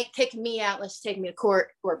 So you ain't kicking me out unless you take me to court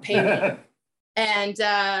or pay me. And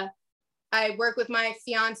I work with my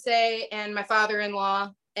fiance and my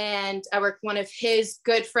father-in-law, and I work with one of his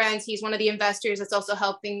good friends. He's one of the investors that's also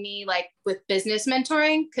helping me like with business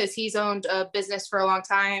mentoring because he's owned a business for a long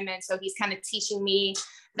time. And so he's kind of teaching me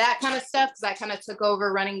that kind of stuff, because I kind of took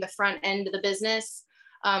over running the front end of the business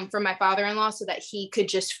from my father-in-law, so that he could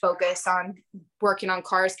just focus on working on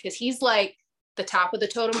cars, because he's like the top of the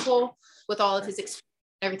totem pole with all of his experience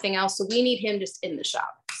and everything else. So we need him just in the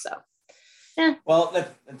shop. So yeah. Well,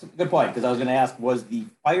 that's a good point, because I was going to ask, was the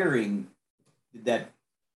firing, did that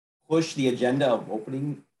push the agenda of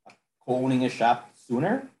co-owning a shop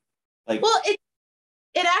sooner? Like, well, it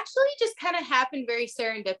actually just kind of happened very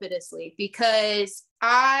serendipitously, because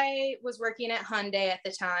I was working at Hyundai at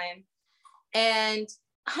the time, and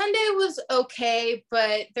Hyundai was okay,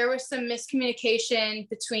 but there was some miscommunication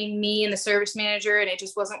between me and the service manager, and it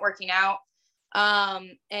just wasn't working out.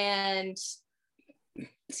 And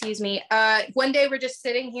excuse me, one day we're just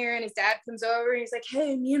sitting here, and his dad comes over and he's like,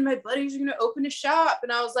 "Hey, me and my buddies are gonna open a shop."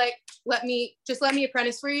 And I was like, let me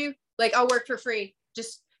apprentice for you. Like, I'll work for free,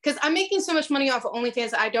 just because I'm making so much money off of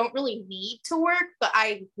OnlyFans that I don't really need to work, but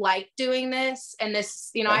I like doing this. And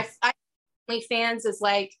this, you know, I OnlyFans is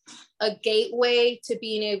like a gateway to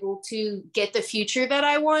being able to get the future that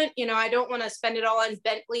I want. You know, I don't want to spend it all on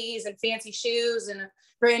Bentleys and fancy shoes and a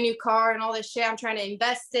brand new car and all this shit. I'm trying to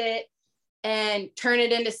invest it and turn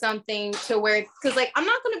it into something to where, because like, I'm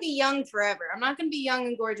not going to be young forever. I'm not going to be young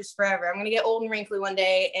and gorgeous forever. I'm going to get old and wrinkly one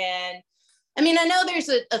day. And I mean, I know there's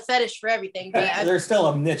a fetish for everything, but there's still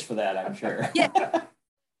a niche for that, I'm sure. Yeah.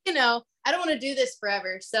 You know, I don't want to do this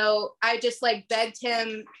forever. So I just like begged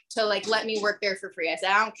him to like let me work there for free. I said,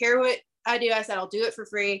 I don't care what I do. I said, I'll do it for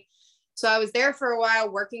free. So I was there for a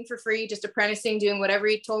while working for free, just apprenticing, doing whatever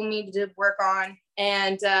he told me to work on.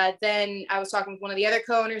 And then I was talking with one of the other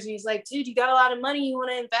co-owners, and he's like, "Dude, you got a lot of money, you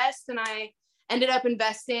want to invest?" And I ended up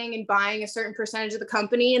investing and buying a certain percentage of the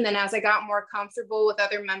company. And then as I got more comfortable with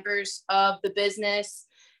other members of the business,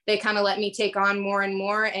 they kind of let me take on more and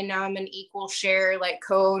more. And now I'm an equal share, like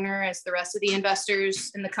co-owner as the rest of the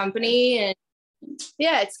investors in the company. And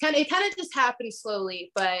yeah, it kind of just happened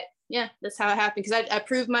slowly, but yeah, that's how it happened. Cause I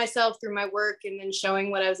proved myself through my work and then showing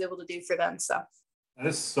what I was able to do for them. So that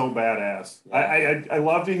is so badass. Yeah. I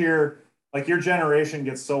love to hear, like, your generation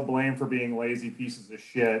gets so blamed for being lazy pieces of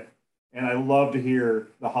shit. And I love to hear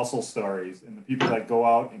the hustle stories and the people that go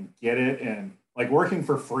out and get it, and like working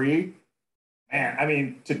for free. Man, I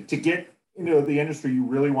mean, to get into the industry you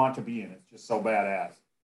really want to be in, it's just so badass.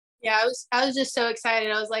 Yeah, I was just so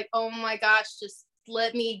excited. I was like, oh my gosh, just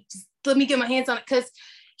let me get my hands on it, because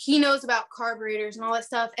he knows about carburetors and all that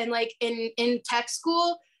stuff. And like in tech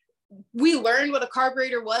school, we learned what a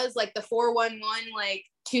carburetor was, like the 411, like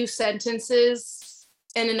 2 sentences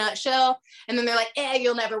in a nutshell. And then they're like,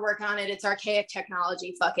 you'll never work on it. It's archaic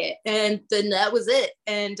technology. Fuck it. And then that was it.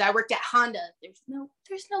 And I worked at Honda. There's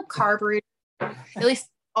no carburetor. At least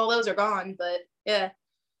all those are gone, but yeah.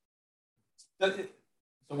 So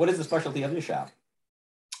what is the specialty of your shop?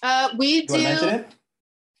 We do. You want to mention it?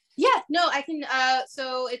 Yeah, no, I can.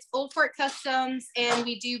 So it's Old Fort Customs, and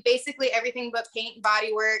we do basically everything but paint and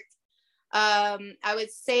body work. I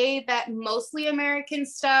would say that mostly American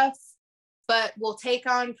stuff, but we'll take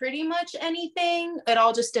on pretty much anything. It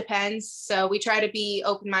all just depends. So we try to be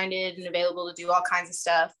open-minded and available to do all kinds of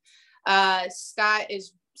stuff.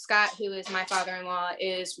 Scott, who is my father-in-law,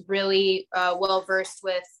 is really well-versed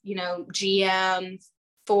with, you know, GM,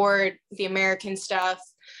 Ford, the American stuff.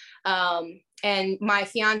 And my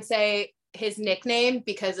fiance, his nickname,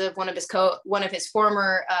 because of one of his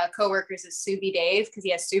former coworkers, is Subi Dave, because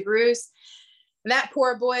he has Subarus. And that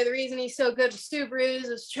poor boy, the reason he's so good with Subarus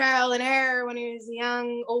was trial and error when he was a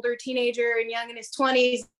young, older teenager and young in his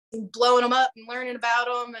 20s, blowing them up and learning about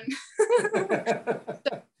them. And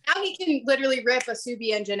so now he can literally rip a Subi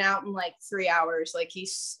engine out in like 3 hours. Like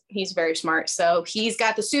he's very smart. So he's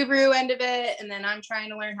got the Subaru end of it, and then I'm trying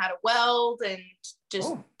to learn how to weld and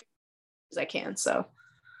just as I can. So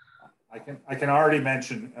I can already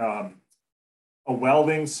mention a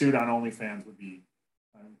welding suit on OnlyFans would be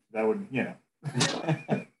that would, you know.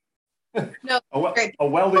 No, a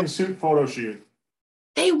welding suit photo shoot.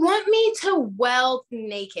 They want me to weld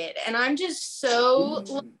naked, and I'm just so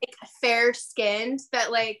like fair skinned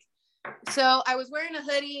that like, so I was wearing a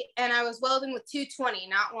hoodie and I was welding with 220,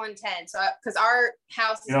 not 110. So because our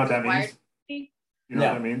house is, you know what that means? You know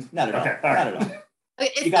what that means? Not at all. Okay, not at all.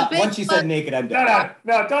 It's Once you said naked, I'm done.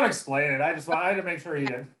 No, don't explain it. I had to make sure you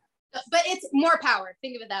did. But it's more power.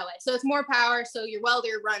 Think of it that way. So it's more power. So your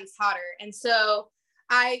welder runs hotter. And so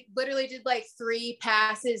I literally did like 3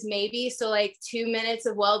 passes, maybe. So like 2 minutes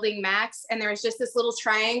of welding max. And there was just this little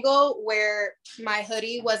triangle where my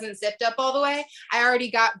hoodie wasn't zipped up all the way. I already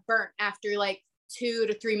got burnt after like 2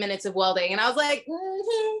 to 3 minutes of welding. And I was like,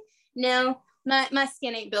 no, my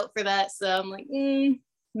skin ain't built for that. So I'm like,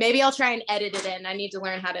 maybe I'll try and edit it in. I need to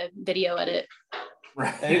learn how to video edit.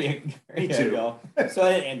 Right. There you go. So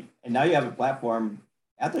and now you have a platform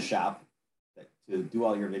at the shop to do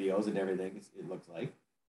all your videos and everything. It looks like.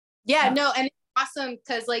 Yeah, no, and it's awesome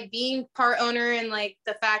because like being part owner and like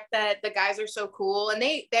the fact that the guys are so cool and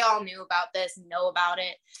they all knew about this, know about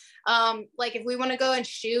it. Like if we want to go and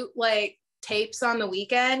shoot like tapes on the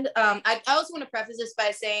weekend, I also want to preface this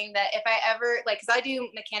by saying that if I ever like, because I do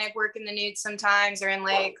mechanic work in the nude sometimes or in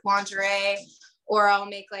like lingerie, or I'll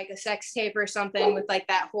make like a sex tape or something with like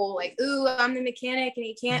that whole like, ooh, I'm the mechanic and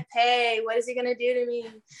he can't pay. What is he gonna do to me?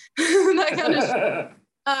 That kind of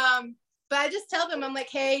shit. But I just tell them, I'm like,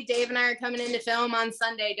 hey, Dave and I are coming in to film on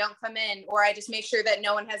Sunday. Don't come in. Or I just make sure that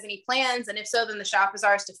no one has any plans. And if so, then the shop is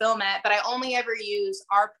ours to film at. But I only ever use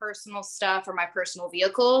our personal stuff or my personal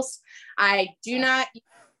vehicles. I do not use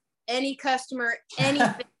any customer,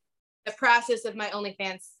 anything. The process of my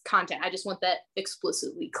OnlyFans content. I just want that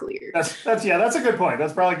explicitly clear. That's a good point.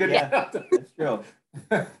 That's probably good. Yeah, that's true.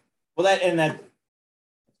 Well, that's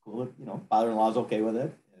cool. You know, father-in-law's okay with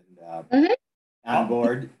it and on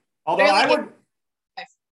board. Although I would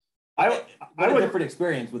a different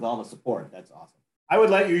experience with all the support. That's awesome. I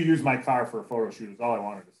would let you use my car for a photo shoot. Is all I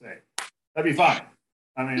wanted to say. That'd be fine.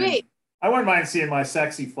 I mean, great. I wouldn't mind seeing my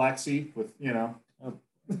sexy flexi with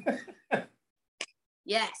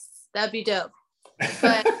Yes, that'd be dope.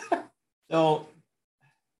 But so,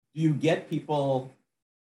 do you get people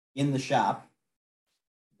in the shop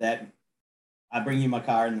that I bring you my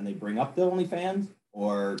car and then they bring up the OnlyFans,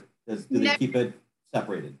 or do they keep it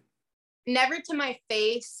separated? Never to my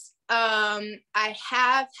face. I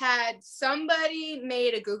have had somebody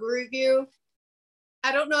made a Google review.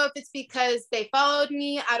 I don't know if it's because they followed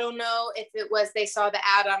me. I don't know if it was they saw the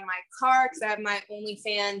ad on my car because I have my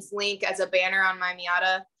OnlyFans link as a banner on my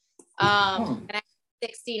Miata. And I have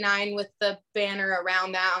 69 with the banner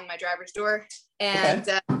around that on my driver's door. And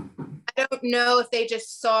I don't know if they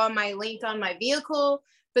just saw my link on my vehicle,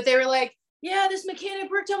 but they were like, yeah, this mechanic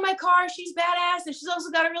worked on my car. She's badass. And she's also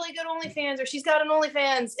got a really good OnlyFans, or she's got an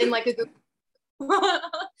OnlyFans in like a Google.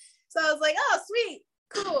 So I was like, oh, sweet.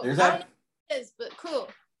 Cool. There's that. Is, but cool.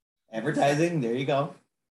 Advertising. There you go.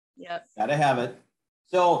 Yep. Gotta have it.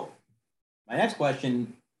 So my next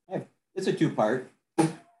question, it's a two-part.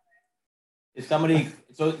 If somebody,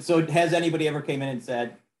 so has anybody ever came in and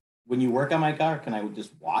said, when you work on my car, can I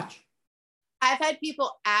just watch? I've had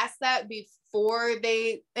people ask that before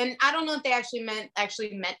and I don't know if they actually meant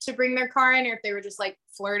to bring their car in or if they were just like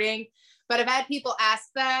flirting, but I've had people ask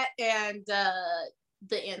that and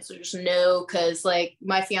the answer is no, because like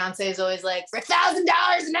my fiance is always like, for $1,000 an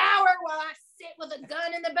hour while I sit with a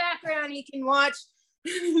gun in the background, you can watch.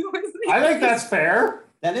 I think that's fair.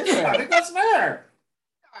 That is fair. I think that's fair.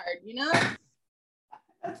 Hard, you know?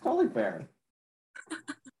 That's totally fair.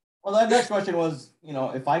 Well, that next question was,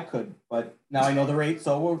 if I could, but now I know the rate,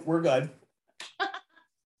 so we're good.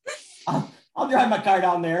 I'll drive my car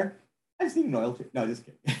down there. I just need an oil change. No, just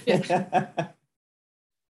kidding.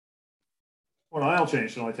 Well, an oil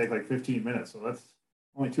change should only take like 15 minutes, so that's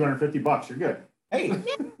only $250. You're good. Hey,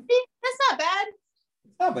 that's not bad.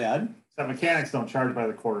 It's not bad. Except mechanics don't charge by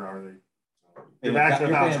the quarter hour. You're paying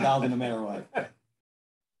 $1,000 no matter what.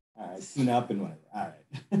 All right, tune up and whatever. All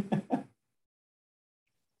right.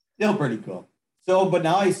 Still pretty cool. So, but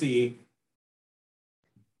now I see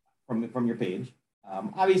from your page,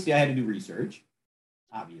 obviously I had to do research.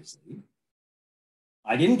 Obviously.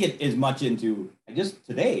 I didn't get as much into, I just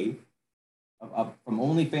today, from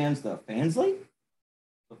OnlyFans to Fansly?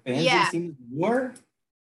 So Fansly seems more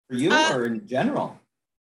for you or in general?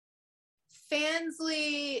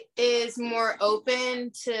 Fansly is more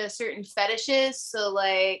open to certain fetishes. So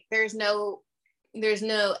like there's no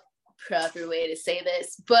proper way to say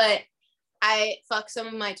this, but I fuck some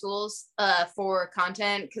of my tools for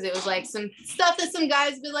content because it was like some stuff that some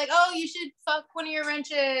guys would be like, oh, you should fuck one of your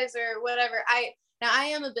wrenches or whatever. I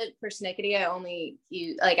am a bit persnickety.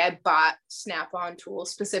 I bought Snap-on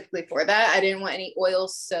tools specifically for that. I didn't want any oil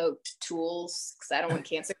soaked tools because I don't want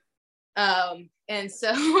cancer. And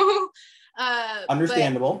so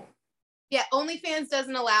understandable. Yeah, OnlyFans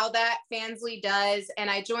doesn't allow that. Fansly does. And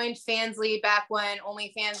I joined Fansly back when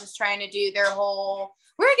OnlyFans was trying to do their whole,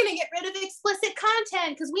 we're going to get rid of explicit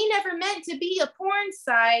content because we never meant to be a porn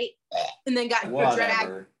site. And then got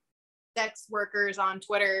dragged sex workers on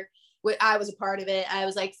Twitter. I was a part of it. I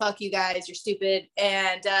was like, fuck you guys, you're stupid.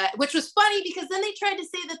 And which was funny because then they tried to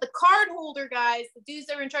say that the card holder guys, the dudes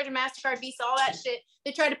that were in charge of MasterCard, Visa, all that shit,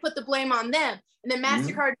 they tried to put the blame on them. And then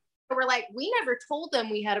MasterCard were like, we never told them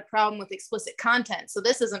we had a problem with explicit content, so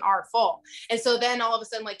this isn't our fault. And so then all of a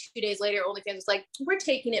sudden, like 2 days later, OnlyFans was like, we're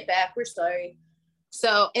taking it back, we're sorry.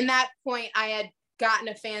 So in that point, I had gotten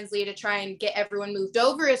a fans lead to try and get everyone moved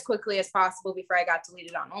over as quickly as possible before I got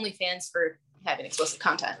deleted on OnlyFans for having explicit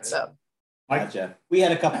content. So, gotcha. We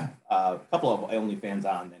had a couple of OnlyFans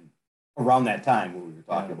on, and around that time when we were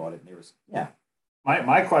talking about it, and there was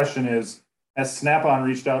My question is, has Snap-on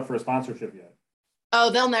reached out for a sponsorship yet? Oh,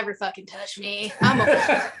 they'll never fucking touch me. I'm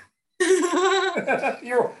a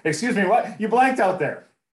Excuse me, what? You blanked out there.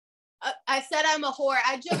 I said I'm a whore.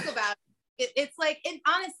 I joke about it. It's like,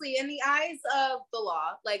 honestly, in the eyes of the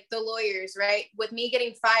law, like the lawyers, right? With me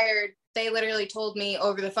getting fired, they literally told me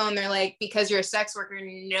over the phone, they're like, because you're a sex worker,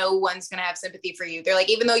 no one's going to have sympathy for you. They're like,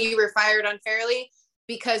 even though you were fired unfairly,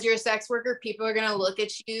 because you're a sex worker, people are going to look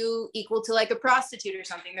at you equal to like a prostitute or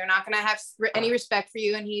something. They're not going to have any respect for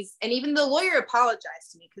you. And even the lawyer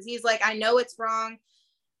apologized to me because he's like, I know it's wrong.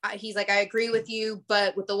 He's like, I agree with you,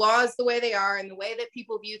 but with the laws the way they are and the way that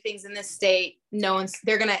people view things in this state,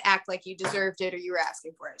 they're going to act like you deserved it or you were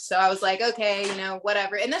asking for it. So I was like, okay,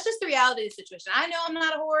 whatever. And that's just the reality of the situation. I know I'm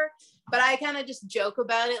not a whore, but I kind of just joke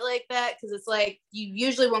about it like that because it's like, you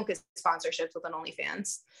usually won't get sponsorships with an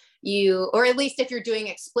OnlyFans. Or at least if you're doing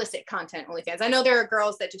explicit content OnlyFans. I know there are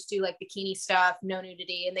girls that just do like bikini stuff, no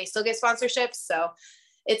nudity, and they still get sponsorships. So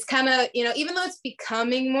it's kind of, even though it's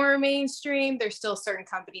becoming more mainstream, there's still certain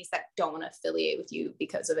companies that don't want to affiliate with you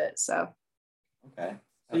because of it. So, okay.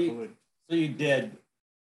 So you did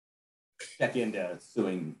check into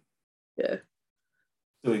suing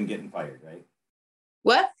getting fired, right?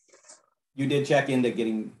 What? You did check into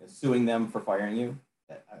suing them for firing you?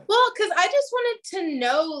 Well, because I just wanted to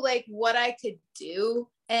know like what I could do.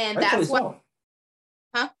 And rightfully that's what, so.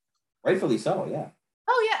 Huh? Rightfully so, yeah.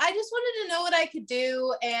 Oh yeah, I just wanted to know what I could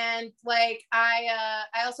do, and like I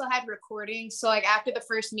also had recordings. So like after the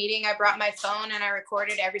first meeting, I brought my phone and I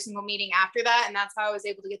recorded every single meeting after that, and that's how I was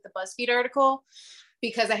able to get the BuzzFeed article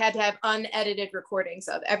because I had to have unedited recordings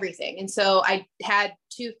of everything, and so I had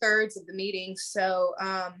 2/3 of the meetings. So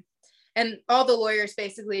and all the lawyers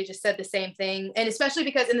basically just said the same thing, and especially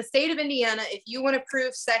because in the state of Indiana, if you want to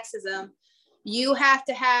prove sexism, you have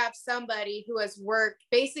to have somebody who has worked,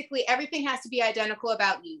 basically everything has to be identical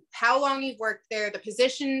about you, how long you've worked there, the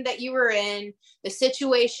position that you were in, the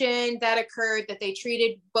situation that occurred, that they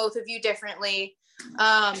treated both of you differently.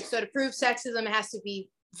 So to prove sexism, it has to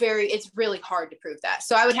be it's really hard to prove that.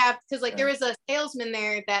 So I would have, because like there was a salesman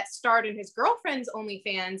there that started his girlfriend's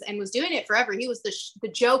OnlyFans and was doing it forever. He was the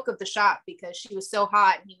joke of the shop because she was so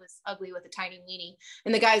hot and he was ugly with a tiny weenie.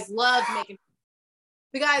 And the guys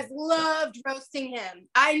loved roasting him.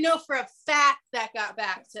 I know for a fact that got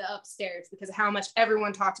back to upstairs because of how much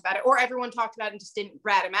everyone talked about it, or everyone talked about it and just didn't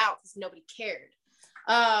rat him out because nobody cared.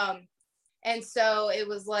 And so it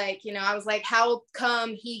was like, I was like, how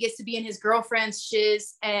come he gets to be in his girlfriend's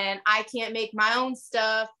shiz and I can't make my own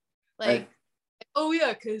stuff? Like, right. Oh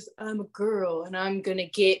yeah, because I'm a girl and I'm gonna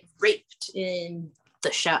get raped in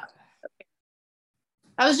the shop.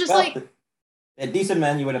 I was just at Decent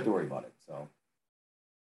Men, you wouldn't have to worry about it. So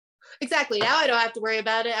exactly. Now I don't have to worry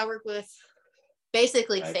about it. I work with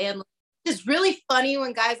basically family. It's really funny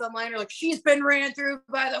when guys online are like, she's been ran through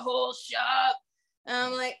by the whole shop. And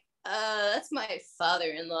I'm like, that's my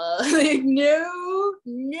father-in-law. Like, no.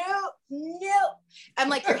 I'm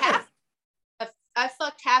like, I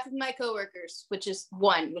fucked half of my coworkers, which is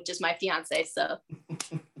my fiance. So.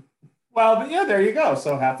 Well, but yeah, there you go.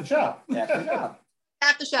 So half the shop.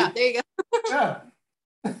 Half the shop. There you go. Yeah.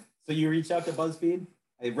 So you reached out to BuzzFeed?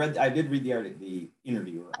 I did read the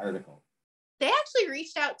interview or article. They actually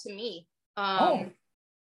reached out to me.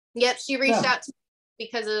 Yep, she reached out to me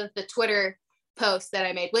because of the Twitter post that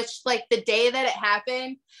I made, which like the day that it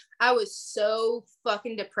happened, I was so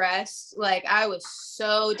fucking depressed. Like I was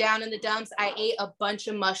so down in the dumps. I ate a bunch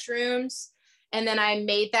of mushrooms and then I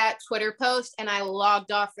made that Twitter post and I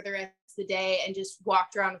logged off for the rest of the day and just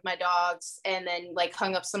walked around with my dogs and then like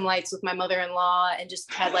hung up some lights with my mother-in-law and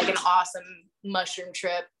just had like an awesome mushroom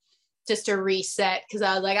trip just to reset because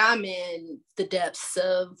I was like, I'm in the depths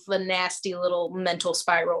of a nasty little mental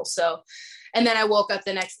spiral. So, and then I woke up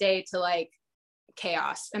the next day to like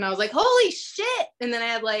chaos and I was like, holy shit. And then I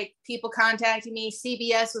had like people contacting me.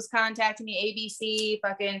 CBS was contacting me, ABC,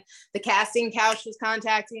 fucking the casting couch was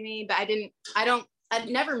contacting me, but I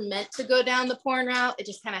never meant to go down the porn route. It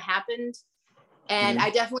just kind of happened. And I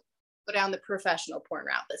definitely go down the professional porn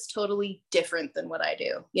route. That's totally different than what I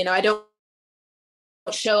do. I don't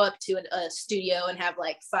show up to a studio and have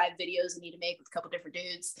like 5 videos I need to make with a couple different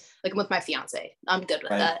dudes. Like I'm with my fiance. I'm good with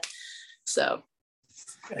that. So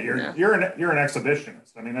yeah, you're an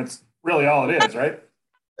exhibitionist. I mean, that's really all it is, right?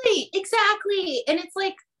 Exactly. And it's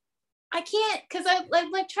like I can't, because I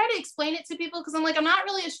like try to explain it to people because I'm like, I'm not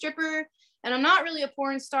really a stripper. And I'm not really a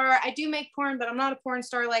porn star. I do make porn, but I'm not a porn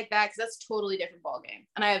star like that because that's a totally different ballgame.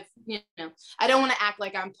 And I have, I don't want to act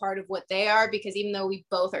like I'm part of what they are because even though we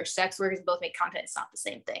both are sex workers and both make content, it's not the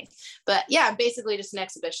same thing. But yeah, I'm basically just an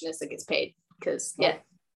exhibitionist that gets paid because, yeah.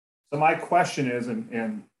 So my question is,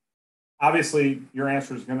 and obviously your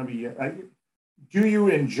answer is going to be, do you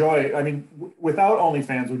enjoy, I mean, without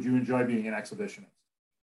OnlyFans, would you enjoy being an exhibitionist?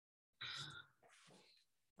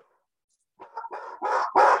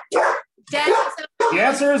 Dad, the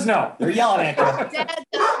answer is no. They're yelling at you. Dad,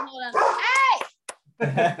 hold on. Hey!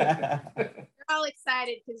 We're all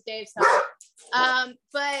excited because Dave's home.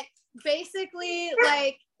 But basically,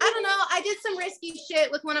 like, I don't know. I did some risky shit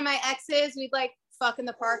with one of my exes. We'd like fuck in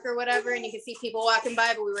the park or whatever, and you could see people walking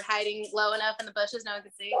by, but we were hiding low enough in the bushes no one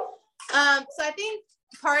could see. So I think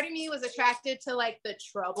part of me was attracted to like the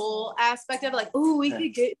trouble aspect of like, ooh, we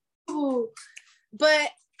could get, ooh. But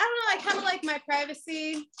I don't know. I kind of like my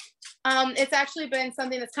privacy. It's actually been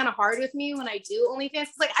something that's kind of hard with me when I do OnlyFans.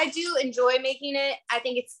 Cause like I do enjoy making it. I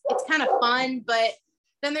think it's kind of fun, but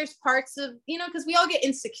then there's parts of, cause we all get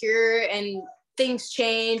insecure and things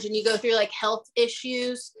change and you go through like health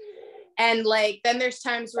issues. And like, then there's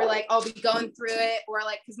times where like, I'll be going through it or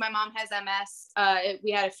like, cause my mom has MS. We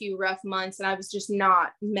had a few rough months and I was just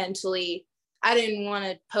not mentally, I didn't want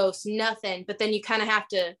to post nothing, but then you kind of have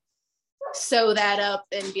to sew that up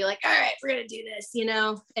and be like, all right, we're gonna do this,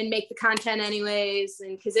 and make the content anyways,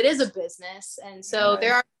 and because it is a business, and so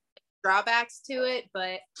there are drawbacks to it,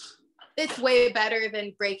 but it's way better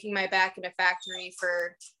than breaking my back in a factory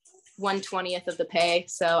for 1/20th of the pay.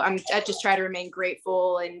 So I just try to remain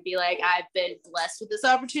grateful and be like, I've been blessed with this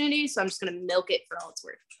opportunity, so I'm just gonna milk it for all it's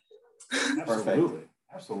worth.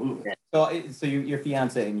 Absolutely. So your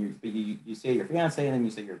fiance and you say your fiance and then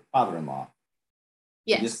you say your father-in-law.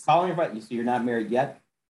 Yes. You're just calling your so you're not married yet,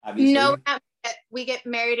 obviously? No, not yet. We get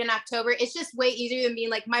married in October. It's just way easier than being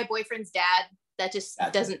like my boyfriend's dad. That just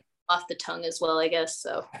doesn't off the tongue as well, I guess.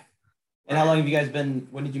 So. And how long have you guys been?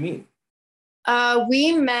 When did you meet?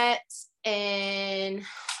 We met in.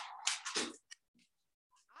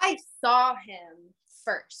 I saw him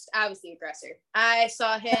first. I was the aggressor. I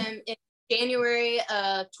saw him in January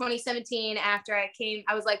of 2017 after I came.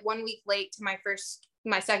 I was like 1 week late to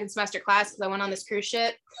my second semester class because I went on this cruise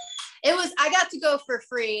ship. I got to go for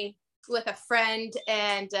free with a friend,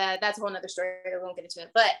 and that's a whole nother story. I won't get into it.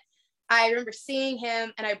 But I remember seeing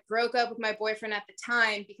him, and I broke up with my boyfriend at the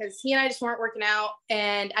time because he and I just weren't working out,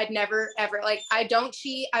 and I'd never, ever, like, I don't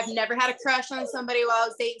cheat. I've never had a crush on somebody while I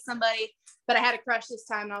was dating somebody, but I had a crush this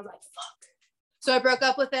time, and I was like, fuck. So I broke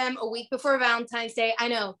up with him a week before Valentine's Day. I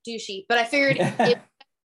know, douchey, but I figured it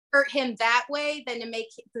hurt him that way than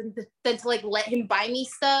to like let him buy me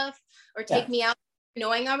stuff or take me out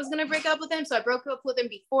knowing I was going to break up with him. So I broke up with him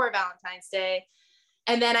before Valentine's Day,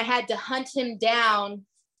 and then I had to hunt him down,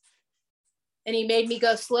 and he made me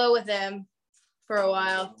go slow with him for a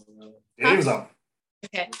while. Dave's a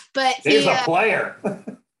player.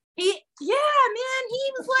 He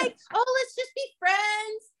was like, oh, let's just be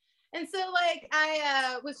friends. And so like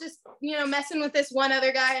I was just, messing with this one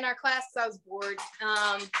other guy in our class because I was bored.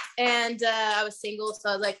 And I was single. So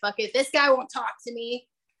I was like, fuck it. This guy won't talk to me.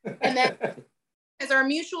 And then as our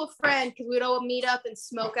mutual friend, because we'd all meet up and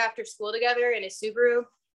smoke after school together in his Subaru.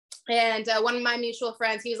 And one of my mutual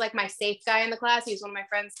friends, he was like my safe guy in the class. He was one of my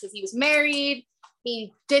friends because he was married.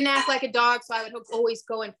 He didn't act like a dog. So I would always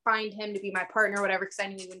go and find him to be my partner or whatever, because I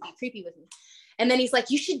knew he wouldn't be creepy with me. And then he's like,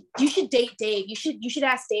 you should date Dave. You should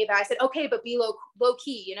ask Dave. I said, okay, but be low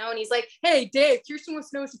key, And he's like, hey, Dave, Kirsten wants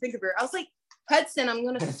to know what you think of her. I was like, Hudson, I'm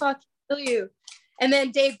going to fucking kill you. And then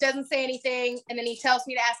Dave doesn't say anything. And then he tells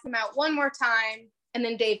me to ask him out one more time. And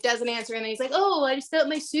then Dave doesn't answer. And then he's like, oh, I just got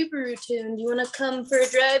my Subaru tuned. Do you want to come for a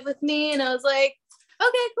drive with me? And I was like,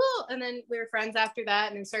 okay, cool. And then we were friends after that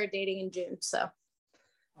and then started dating in June. So,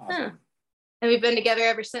 and we've been together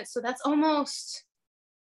ever since. So that's almost...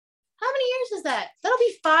 How many years is that? That'll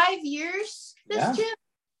be 5 years this June.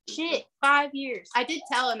 Shit, 5 years. I did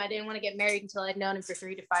tell him I didn't want to get married until I'd known him for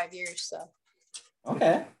 3 to 5 years. So.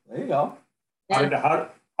 Okay, there you go. Yeah.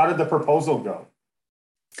 How did the proposal go?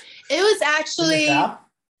 It was actually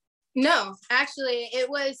it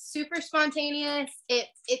was super spontaneous.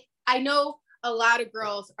 I know a lot of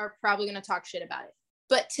girls are probably going to talk shit about it,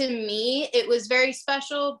 but to me, it was very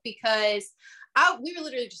special because we were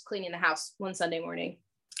literally just cleaning the house one Sunday morning.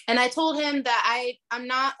 And I told him that I'm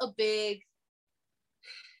not I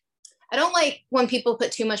don't like when people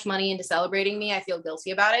put too much money into celebrating me. I feel guilty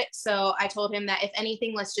about it. So I told him that if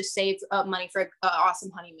anything, let's just save up money for an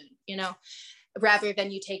awesome honeymoon, rather than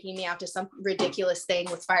you taking me out to some ridiculous thing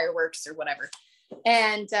with fireworks or whatever.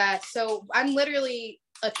 And so I'm literally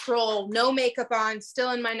a troll, no makeup on,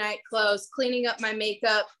 still in my night clothes, cleaning up my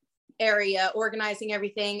makeup area, organizing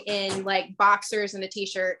everything in like boxers and a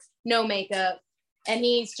t-shirt, no makeup. And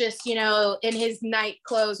he's just, you know, in his night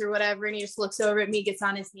clothes or whatever. And he just looks over at me, gets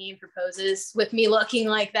on his knee and proposes with me looking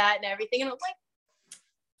like that and everything. And I'm like,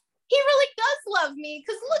 he really does love me,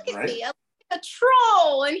 because look at me, I'm like a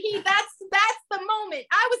troll. And that's the moment.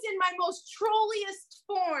 I was in my most trolliest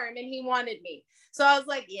form and he wanted me. So I was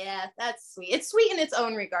like, yeah, that's sweet. It's sweet in its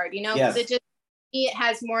own regard, you know, because it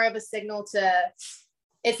has more of a signal to,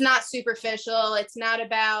 it's not superficial. It's not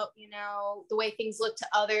about, you know, the way things look to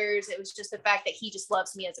others. It was just the fact that he just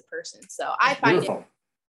loves me as a person. So I find beautiful.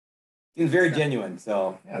 It seems very genuine.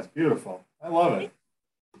 So yeah, it's beautiful. I love it.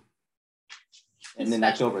 And in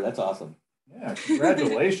October, that's awesome. Yeah,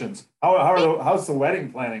 congratulations. How's the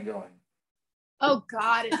wedding planning going? Oh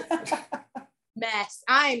God, it's a mess.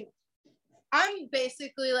 I'm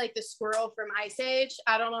basically like the squirrel from Ice Age.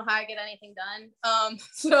 I don't know how I get anything done.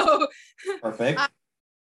 So perfect.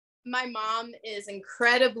 My mom is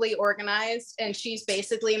incredibly organized, and she's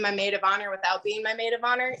basically my maid of honor without being my maid of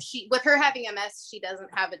honor. With her having MS, she doesn't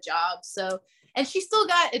have a job. So, and she still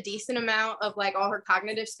got a decent amount of like all her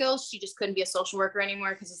cognitive skills. She just couldn't be a social worker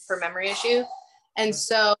anymore because it's her memory issue. And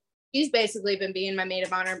so she's basically been being my maid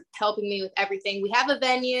of honor, helping me with everything. We have a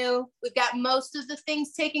venue. We've got most of the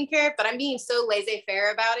things taken care of, but I'm being so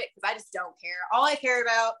laissez-faire about it because I just don't care. All I care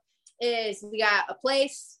about is we got a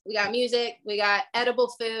place, we got music, we got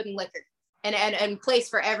edible food and liquor, and place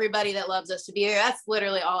for everybody that loves us to be here. That's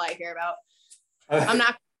literally all I care about. I'm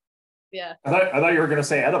not. Yeah. I thought you were gonna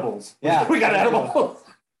say edibles. Yeah, we got edibles.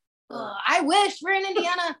 I wish. We're in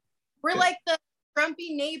Indiana. We're like the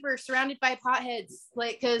grumpy neighbor surrounded by potheads.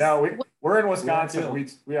 Like, because no, we're in Wisconsin.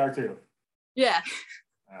 We are too. Yeah.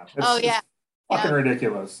 It's fucking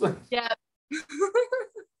ridiculous. Yeah.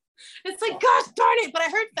 It's like, gosh darn it. But I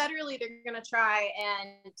heard federally they're going to try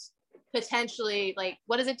and potentially, like,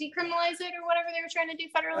 what is it, decriminalize it or whatever they were trying to do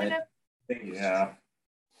federally. Yeah.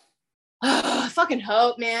 I fucking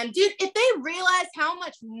hope, man. Dude, if they realized how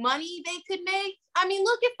much money they could make, I mean,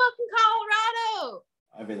 look at fucking Colorado.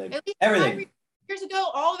 Everything. Years ago,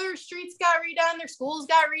 all their streets got redone, their schools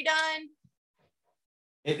got redone.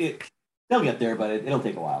 They'll get there, but it'll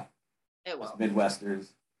take a while. It will. Midwesters.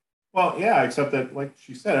 Well, yeah, except that, like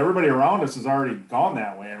she said, everybody around us has already gone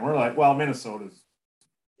that way, and we're like, well, Minnesota's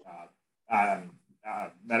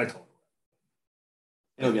medical.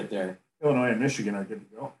 It'll get there. Illinois and Michigan are good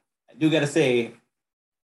to go. I do got to say,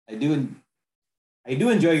 I do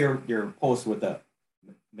enjoy your post with the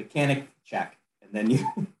mechanic check, and then you.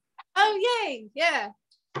 Oh yay! Yeah.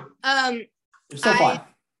 It's so fun.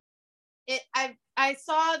 I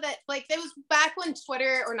saw that, like, it was back when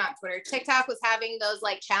TikTok was having those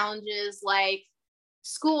like challenges, like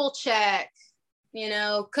school check, you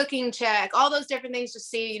know, cooking check, all those different things to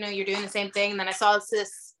see, you know, you're doing the same thing. And then I saw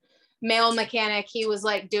this male mechanic, he was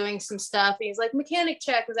like doing some stuff. He was like, mechanic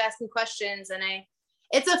check, was asking questions. And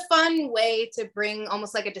it's a fun way to bring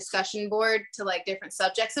almost like a discussion board to like different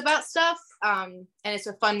subjects about stuff. And it's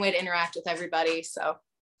a fun way to interact with everybody. So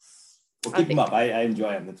we'll keep them up. I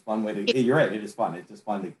enjoy them. It's a fun way to. You're right. It is fun. It's just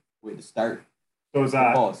fun way to start. So is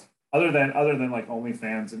that other than like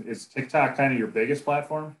OnlyFans, is TikTok kind of your biggest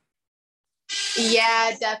platform?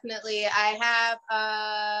 Yeah, definitely. I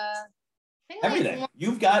have everything.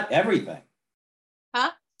 You've got everything.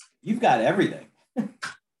 Huh? You've got everything. I'm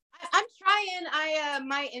trying.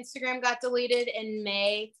 My Instagram got deleted in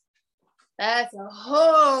May. That's a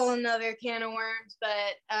whole another can of worms,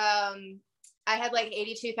 but I had like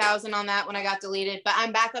 82,000 on that when I got deleted, but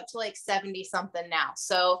I'm back up to like 70 something now.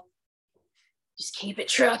 So just keep it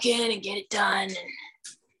trucking and get it done.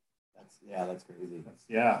 That's crazy.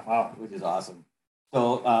 Wow. Which is awesome.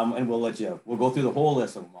 So, and we'll go through the whole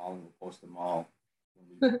list of them all and we'll post them all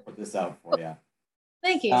when we put this out for you.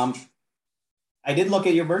 Thank you. I did look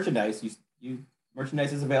at your merchandise. You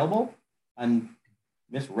merchandise is available on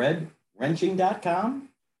MissRedWrenching.com.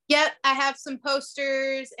 Yep, I have some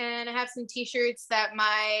posters and I have some t-shirts that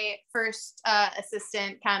my first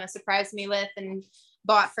assistant kind of surprised me with and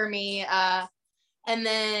bought for me. And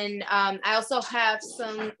then I also have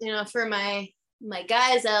some, you know, for my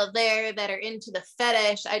guys out there that are into the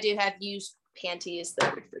fetish, I do have used panties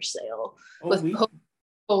that are for sale with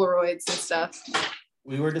Polaroids and stuff.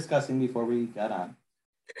 We were discussing before we got on.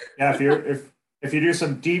 Yeah, if you do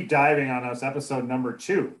some deep diving on us, episode number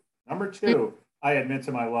two, I admit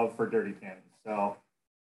to my love for dirty panties. So,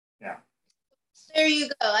 yeah. There you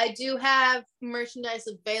go. I do have merchandise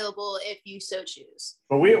available if you so choose.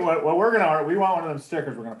 But we want one of them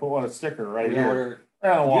stickers. We're gonna put a sticker right here.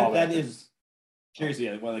 That is seriously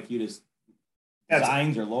one of the cutest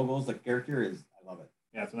signs or logos. The character is, I love it.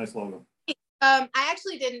 Yeah, it's a nice logo. I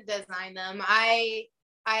actually didn't design them. I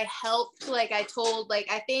helped, like I told, like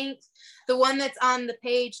I think the one that's on the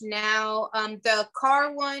page now, the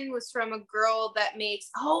car one was from a girl that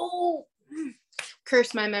makes,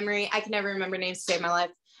 curse my memory. I can never remember names to save my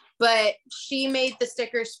life, but she made the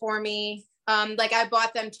stickers for me. Like I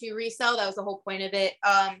bought them to resell. That was the whole point of it.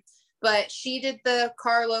 But she did the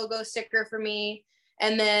car logo sticker for me.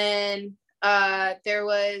 And then there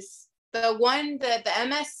was the one, the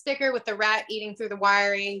MS sticker with the rat eating through the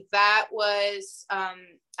wiring. That was,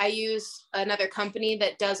 I use another company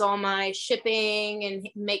that does all my shipping and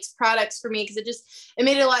makes products for me, because it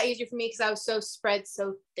made it a lot easier for me, because I was so spread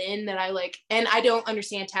so thin that and I don't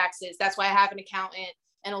understand taxes. That's why I have an accountant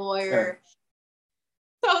and a lawyer. Sure.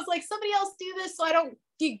 So I was like, somebody else do this so I don't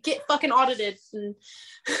get fucking audited. And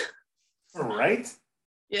all right.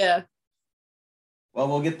 Yeah. Well,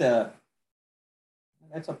 we'll get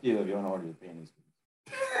that's up to you if you want to order the panties.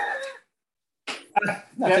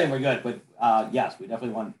 Not saying we're good, but yes, we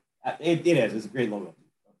definitely want it. It is. It's a great logo.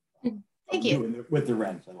 Thank you. With the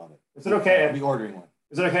wrench, I love it. Is it okay? I'll be ordering one.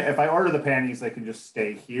 Is it okay if I order the panties? They can just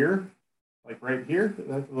stay here, like right here.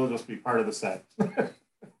 They'll just be part of the set.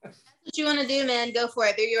 That's what you want to do, man. Go for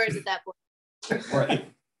it. They're yours at that point. Right.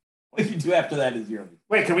 What you do after that is yours.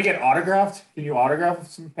 Wait, can we get autographed? Can you autograph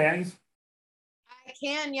some panties? I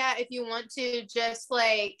can, yeah. If you want to, just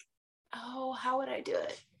like, how would I do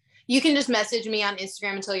it? You can just message me on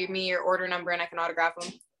Instagram and tell me your order number, and I can autograph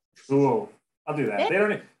them. Cool. I'll do that. Yeah. They don't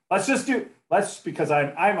need, because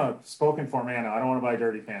I'm a spoken for man now. I don't want to buy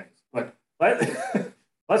dirty panties. But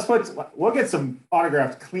we'll get some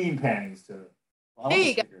autographed clean panties too. There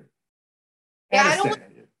you go. Yeah,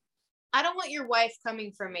 I don't want your wife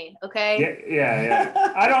coming for me, okay?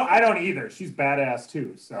 Yeah. I don't either. She's badass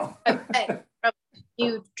too, so.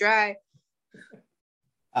 You dry.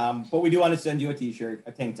 But we do want to send you a t-shirt,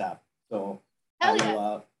 a tank top. So I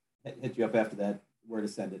will hit you up after that, where to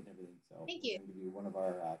send it and everything. So thank you. We'll give you one of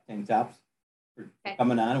our tank tops for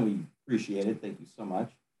coming on, and we appreciate it. Thank you so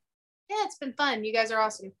much. Yeah, it's been fun. You guys are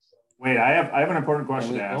awesome. Wait, I have an important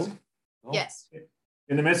question to ask. Oh. Yes.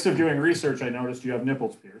 In the midst of doing research, I noticed you have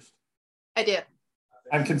nipples pierced. I do.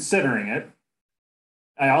 I'm considering it.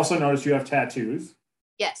 I also noticed you have tattoos.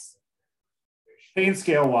 Yes. Pain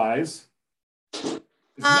scale wise,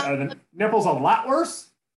 are the nipples a lot worse?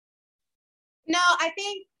 No, I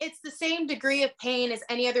think it's the same degree of pain as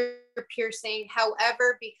any other piercing.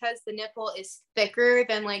 However, because the nipple is thicker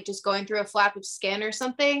than like just going through a flap of skin or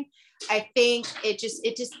something, I think it just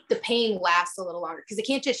the pain lasts a little longer, because they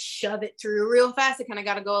can't just shove it through real fast. They kind of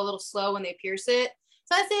got to go a little slow when they pierce it.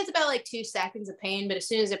 So I'd say it's about like 2 seconds of pain, but as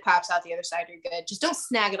soon as it pops out the other side, you're good. Just don't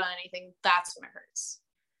snag it on anything. That's when it hurts.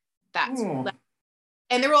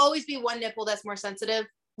 And there will always be one nipple that's more sensitive.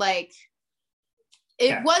 Like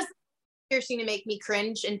it was piercing to make me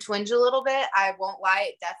cringe and twinge a little bit. I won't lie,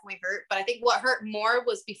 it definitely hurt. But I think what hurt more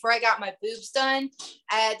was before I got my boobs done,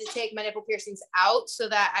 I had to take my nipple piercings out so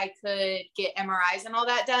that I could get MRIs and all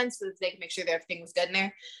that done, so that they could make sure that everything was good in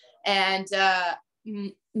there. And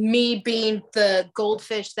me being the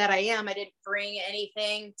goldfish that I am, I didn't bring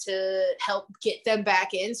anything to help get them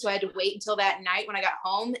back in. So I had to wait until that night when I got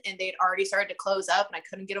home, and they'd already started to close up and I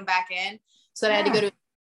couldn't get them back in. So I had to go to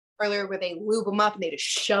earlier where they lube them up and they just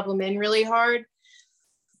shove them in really hard.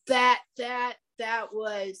 That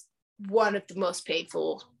was one of the most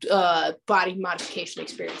painful body modification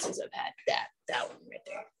experiences I've had. That one right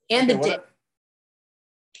there. And the dick.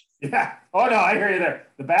 Yeah. Oh no, I hear you there.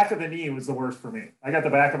 The back of the knee was the worst for me. I got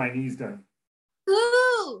the back of my knees done.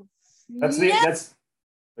 Ooh. That's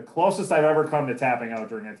the closest I've ever come to tapping out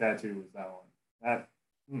during a tattoo was that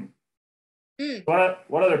one.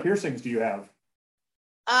 What other piercings do you have?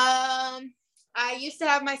 I used to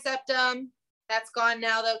have my septum. That's gone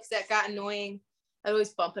now though, because that got annoying. I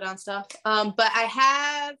always bump it on stuff. But I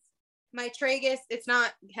have my tragus. It's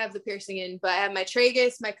not have the piercing in, but I have my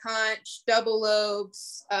tragus, my conch, double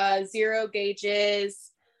lobes, 0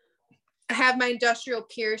 gauges. I have my industrial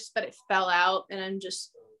pierce, but it fell out, and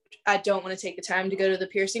I don't want to take the time to go to the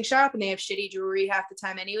piercing shop, and they have shitty jewelry half the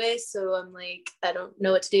time anyway. So I'm like, I don't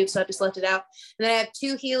know what to do. So I just left it out. And then I have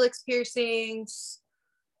 2 helix piercings,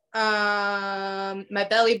 my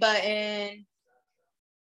belly button.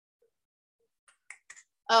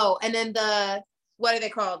 Oh, and then what are they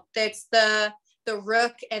called? That's the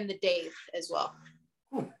Rook and the Dave as well.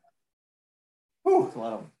 Ooh,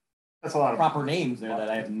 that's a lot of proper names there that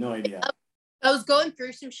I have no idea. I was going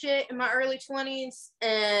through some shit in my early 20s,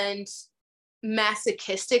 and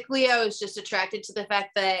masochistically, I was just attracted to the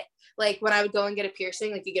fact that, like, when I would go and get a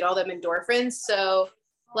piercing, like, you get all them endorphins. So,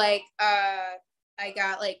 like, I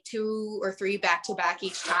got like 2 or 3 back to back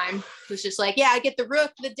each time. It was just like, yeah, I get the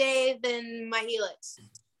Rook, the Dave, then my Helix.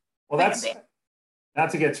 Well, that's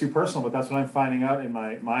not to get too personal, but that's what I'm finding out in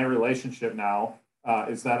my relationship now,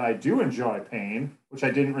 is that I do enjoy pain, which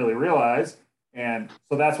I didn't really realize. And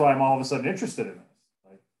so that's why I'm all of a sudden interested in this.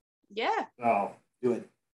 Like, yeah. So Do it.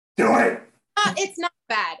 do it. It's not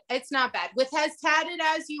bad. It's not bad. With as tatted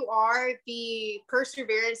as you are, the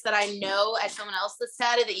perseverance that I know as someone else that's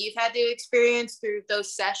tatted that you've had to experience through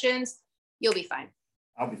those sessions, you'll be fine.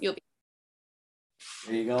 You'll be.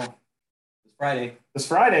 There you go. It's Friday. This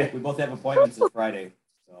Friday. We both have appointments this Friday.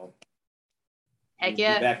 So Heck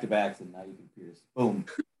yeah. Back to backs, and now you can pierce. Boom.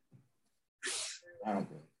 I don't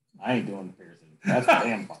care. I ain't doing the piercing. That's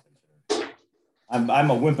damn fucking sure.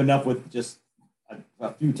 I'm a wimp enough with just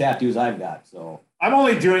a few tattoos I've got. So I'm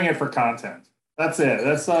only doing it for content. That's it.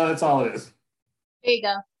 That's all it is. There you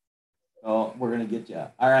go. So we're gonna get you.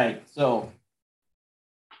 All right. So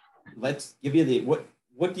let's give you the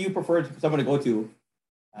what do you prefer someone to go to?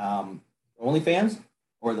 OnlyFans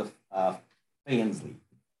or the Fansly?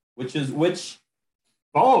 Which?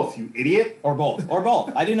 Both, you idiot. Or both.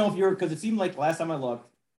 I didn't know if you were, because it seemed like last time I looked,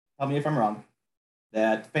 tell me if I'm wrong,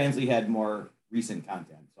 that Fansly had more recent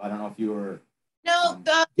content. So I don't know if you were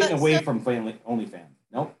getting away from OnlyFans.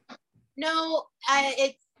 Nope. No,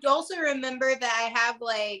 I also remember that I have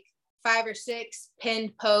like 5 or 6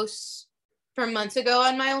 pinned posts from months ago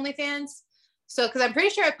on my OnlyFans. So, because I'm pretty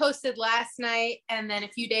sure I posted last night and then a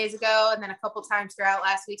few days ago and then a couple times throughout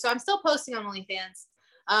last week. So I'm still posting on OnlyFans.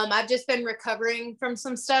 I've just been recovering from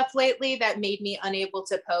some stuff lately that made me unable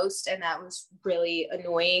to post, and that was really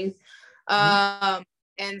annoying. And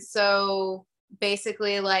so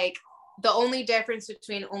basically, like, the only difference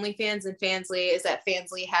between OnlyFans and Fansly is that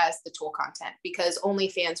Fansly has the tool content, because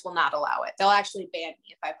OnlyFans will not allow it. They'll actually ban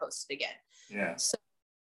me if I post it again. Yeah. So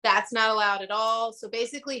that's not allowed at all. So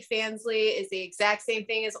basically, Fansly is the exact same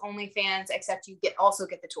thing as OnlyFans, except you also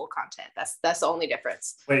get the tool content. That's the only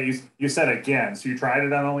difference. Wait, you said again. So you tried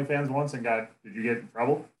it on OnlyFans once and did you get in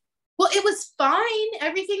trouble? Well, it was fine.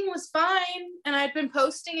 Everything was fine. And I'd been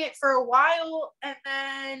posting it for a while. And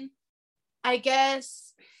then I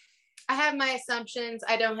guess I have my assumptions.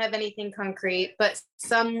 I don't have anything concrete, but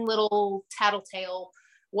some little tattletale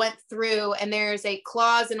went through, and there's a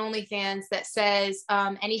clause in OnlyFans that says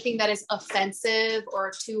anything that is offensive or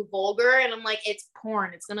too vulgar. And I'm like, it's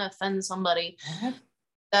porn. It's going to offend somebody.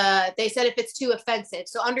 They said if it's too offensive.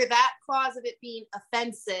 So under that clause of it being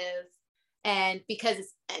offensive, and because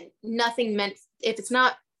it's nothing meant, if it's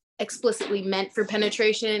not explicitly meant for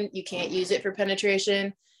penetration, you can't use it for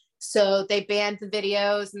penetration. So they banned the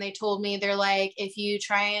videos, and they told me, they're like, if you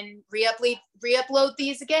try and re-upload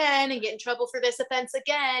these again and get in trouble for this offense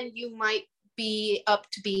again, you might be up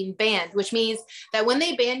to being banned, which means that when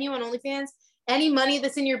they ban you on OnlyFans, any money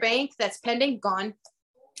that's in your bank that's pending, gone.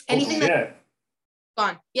 Anything that's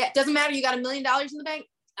gone. Yeah, it doesn't matter. You got $1 million in the bank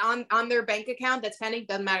on their bank account that's pending,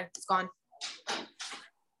 doesn't matter. It's gone.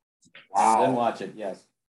 Wow. Then watch it, yes.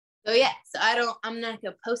 So yeah, I'm not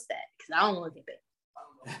gonna post that because I don't want to get bit.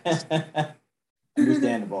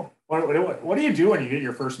 Understandable. What do you do when you get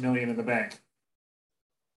your first $1 million in the bank?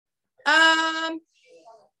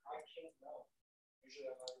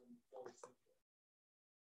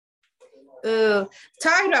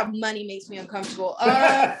 Talking about money makes me uncomfortable.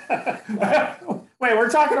 Wait,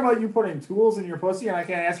 we're talking about you putting tools in your pussy, and I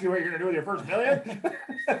can't ask you what you're gonna do with your first $1 million?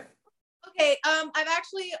 Okay, I've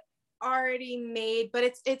actually already made, but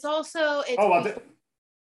it's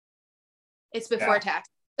before tax.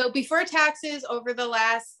 So before taxes, over the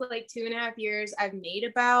last like 2.5 years, I've made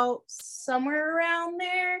about somewhere around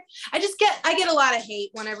there. I get a lot of hate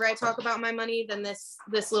whenever I talk about my money. Then this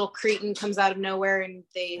little cretin comes out of nowhere, and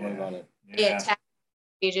they attack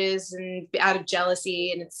pages and out of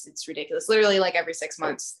jealousy, and it's ridiculous. Literally, like every 6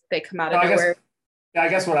 months, they come out of nowhere. I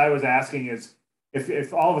guess what I was asking is,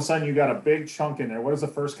 if all of a sudden you got a big chunk in there, what is the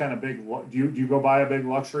first kind of big? Do you go buy a big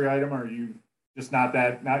luxury item, or are you just not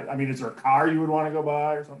that? I mean, is there a car you would want to go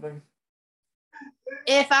buy or something?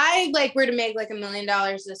 If I were to make $1 million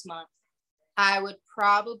this month, I would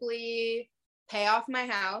probably pay off my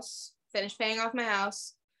house, finish paying off my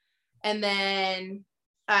house, and then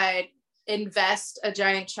I'd invest a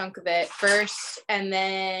giant chunk of it first, and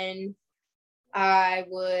then I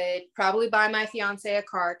would probably buy my fiance a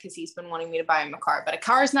car because he's been wanting me to buy him a car, but a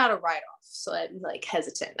car is not a write-off, so I'm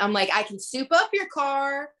hesitant. I'm like, I can soup up your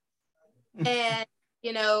car, and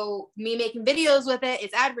me making videos with it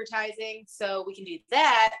is advertising, so we can do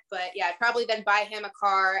that. But yeah, I'd probably then buy him a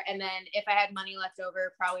car, and then if I had money left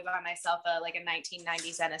over, probably buy myself a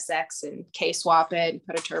 1990s NSX and K-swap it and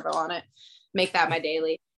put a turbo on it, make that my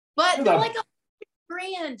daily. But they're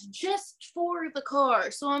 $100,000 just for the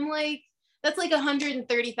car. So I'm like, that's like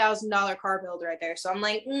 $130,000 car build right there. So I'm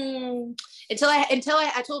like, until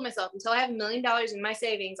I told myself, until I have $1 million in my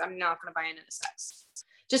savings, I'm not going to buy an NSX.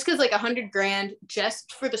 Just because like $100,000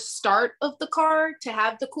 just for the start of the car to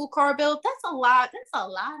have the cool car build, that's a lot. That's a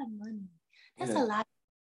lot of money. That's a lot.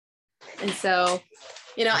 And so,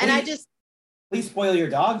 you know, and I just. Please spoil your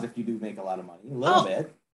dogs if you do make a lot of money. A little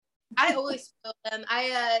bit. I always spoil them.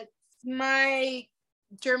 My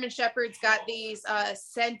German Shepherd's got these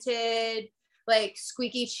scented like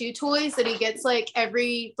squeaky chew toys that he gets like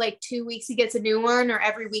every like 2 weeks he gets a new one, or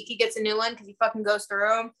every week he gets a new one because he fucking goes through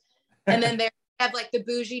them. And then they have like the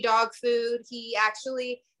bougie dog food. He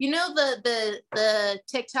actually, you know, the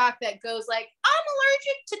TikTok that goes like, I'm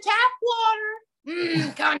allergic to tap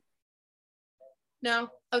water. God. No.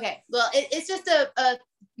 Okay. Well, it's just a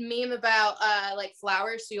meme about like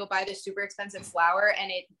flowers. So you'll buy this super expensive flower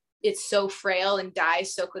and it's so frail and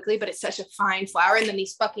dies so quickly, but it's such a fine flower. And then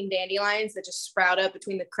these fucking dandelions that just sprout up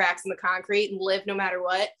between the cracks in the concrete and live no matter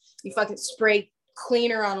what. You fucking spray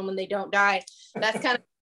cleaner on them when they don't die. That's kind of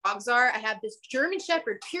what dogs are. I have this German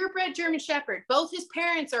Shepherd, purebred German Shepherd. Both his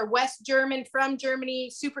parents are West German from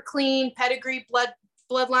Germany, super clean, pedigree,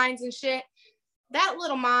 bloodlines and shit. That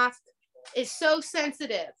little moth is so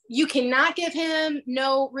sensitive. You cannot give him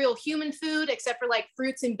no real human food except for like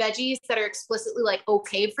fruits and veggies that are explicitly like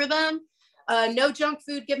okay for them. No junk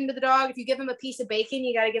food given to the dog. If you give him a piece of bacon,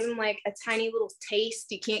 you got to give him like a tiny little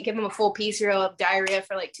taste. You can't give him a full piece or he'll have diarrhea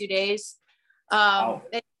for like 2 days.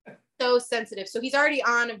 It's so sensitive. So he's already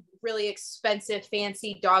on a really expensive,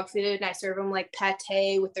 fancy dog food, and I serve him like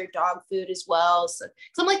pate with their dog food as well. So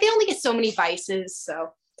I'm like, they only get so many vices.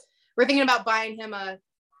 So we're thinking about buying him a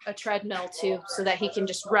treadmill too, so that he can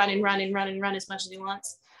just run as much as he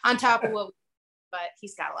wants on top of but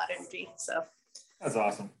he's got a lot of energy. So that's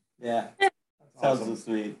awesome. Yeah. Sounds so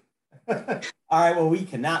sweet. All right. Well, we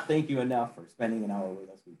cannot thank you enough for spending an hour with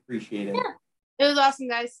us. We appreciate it. Yeah. It was awesome,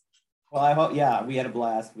 guys. Well, I hope, we had a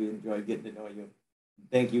blast. We enjoyed getting to know you.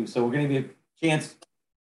 Thank you. So we're going to give you a chance to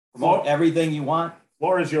promote everything you want.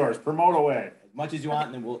 Floor is yours. Promote away. As much as you want,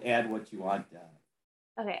 and then we'll add what you want.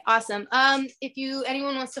 Okay, awesome. If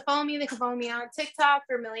anyone wants to follow me, they can follow me on TikTok,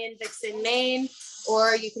 Vermilion Vixen Maine,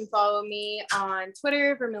 or you can follow me on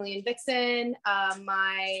Twitter, Vermilion Vixen.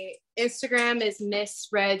 My Instagram is Miss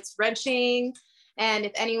Reds Wrenching. And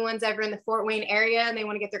if anyone's ever in the Fort Wayne area and they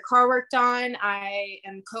want to get their car worked on, I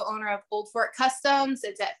am co-owner of Old Fort Customs.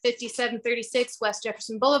 It's at 5736 West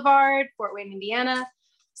Jefferson Boulevard, Fort Wayne, Indiana.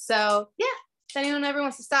 So yeah. If anyone ever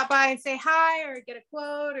wants to stop by and say hi or get a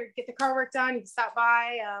quote or get the car worked on, you can stop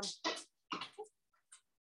by.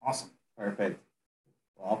 Awesome. Perfect.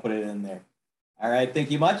 Well, I'll put it in there. All right. Thank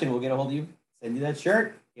you much. And we'll get a hold of you. Send you that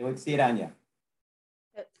shirt. Can't wait to see it on you.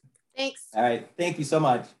 Thanks. All right. Thank you so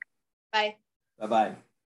much. Bye. Bye-bye.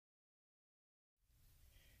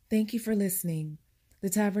 Thank you for listening. The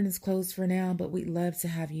tavern is closed for now, but we'd love to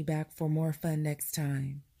have you back for more fun next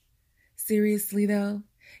time. Seriously, though,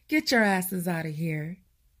 get your asses out of here.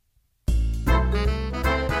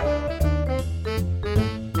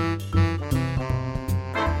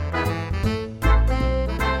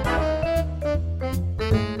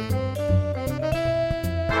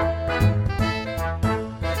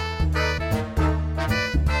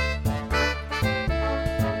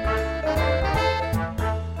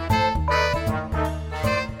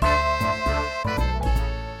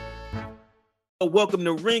 Welcome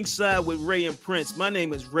to Ringside with Ray and Prince. My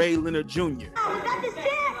name is Ray Leonard Jr. Oh, is that the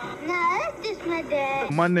set? No, that's just my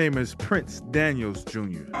dad. My name is Prince Daniels Jr.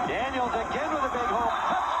 Daniels again with a big home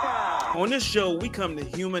touchdown. On this show, we come to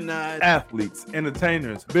humanize athletes,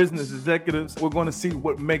 entertainers, business executives. We're going to see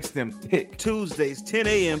what makes them tick. Tuesdays, 10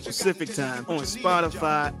 a.m. Pacific time on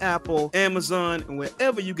Spotify, Apple, Amazon, and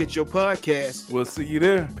wherever you get your podcasts. We'll see you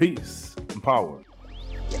there. Peace and power.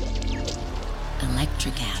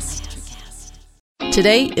 Electric acid.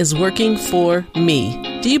 Today is working for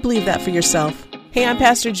me. Do you believe that for yourself? Hey, I'm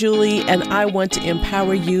Pastor Julie, and I want to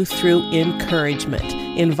empower you through encouragement.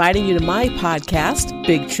 Inviting you to my podcast,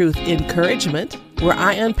 Big Truth Encouragement, where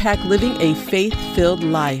I unpack living a faith-filled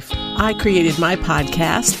life. I created my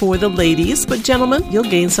podcast for the ladies, but gentlemen, you'll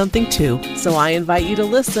gain something too. So I invite you to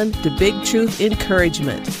listen to Big Truth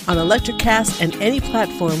Encouragement on Electricast and any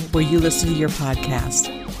platform where you listen to your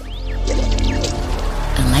podcast.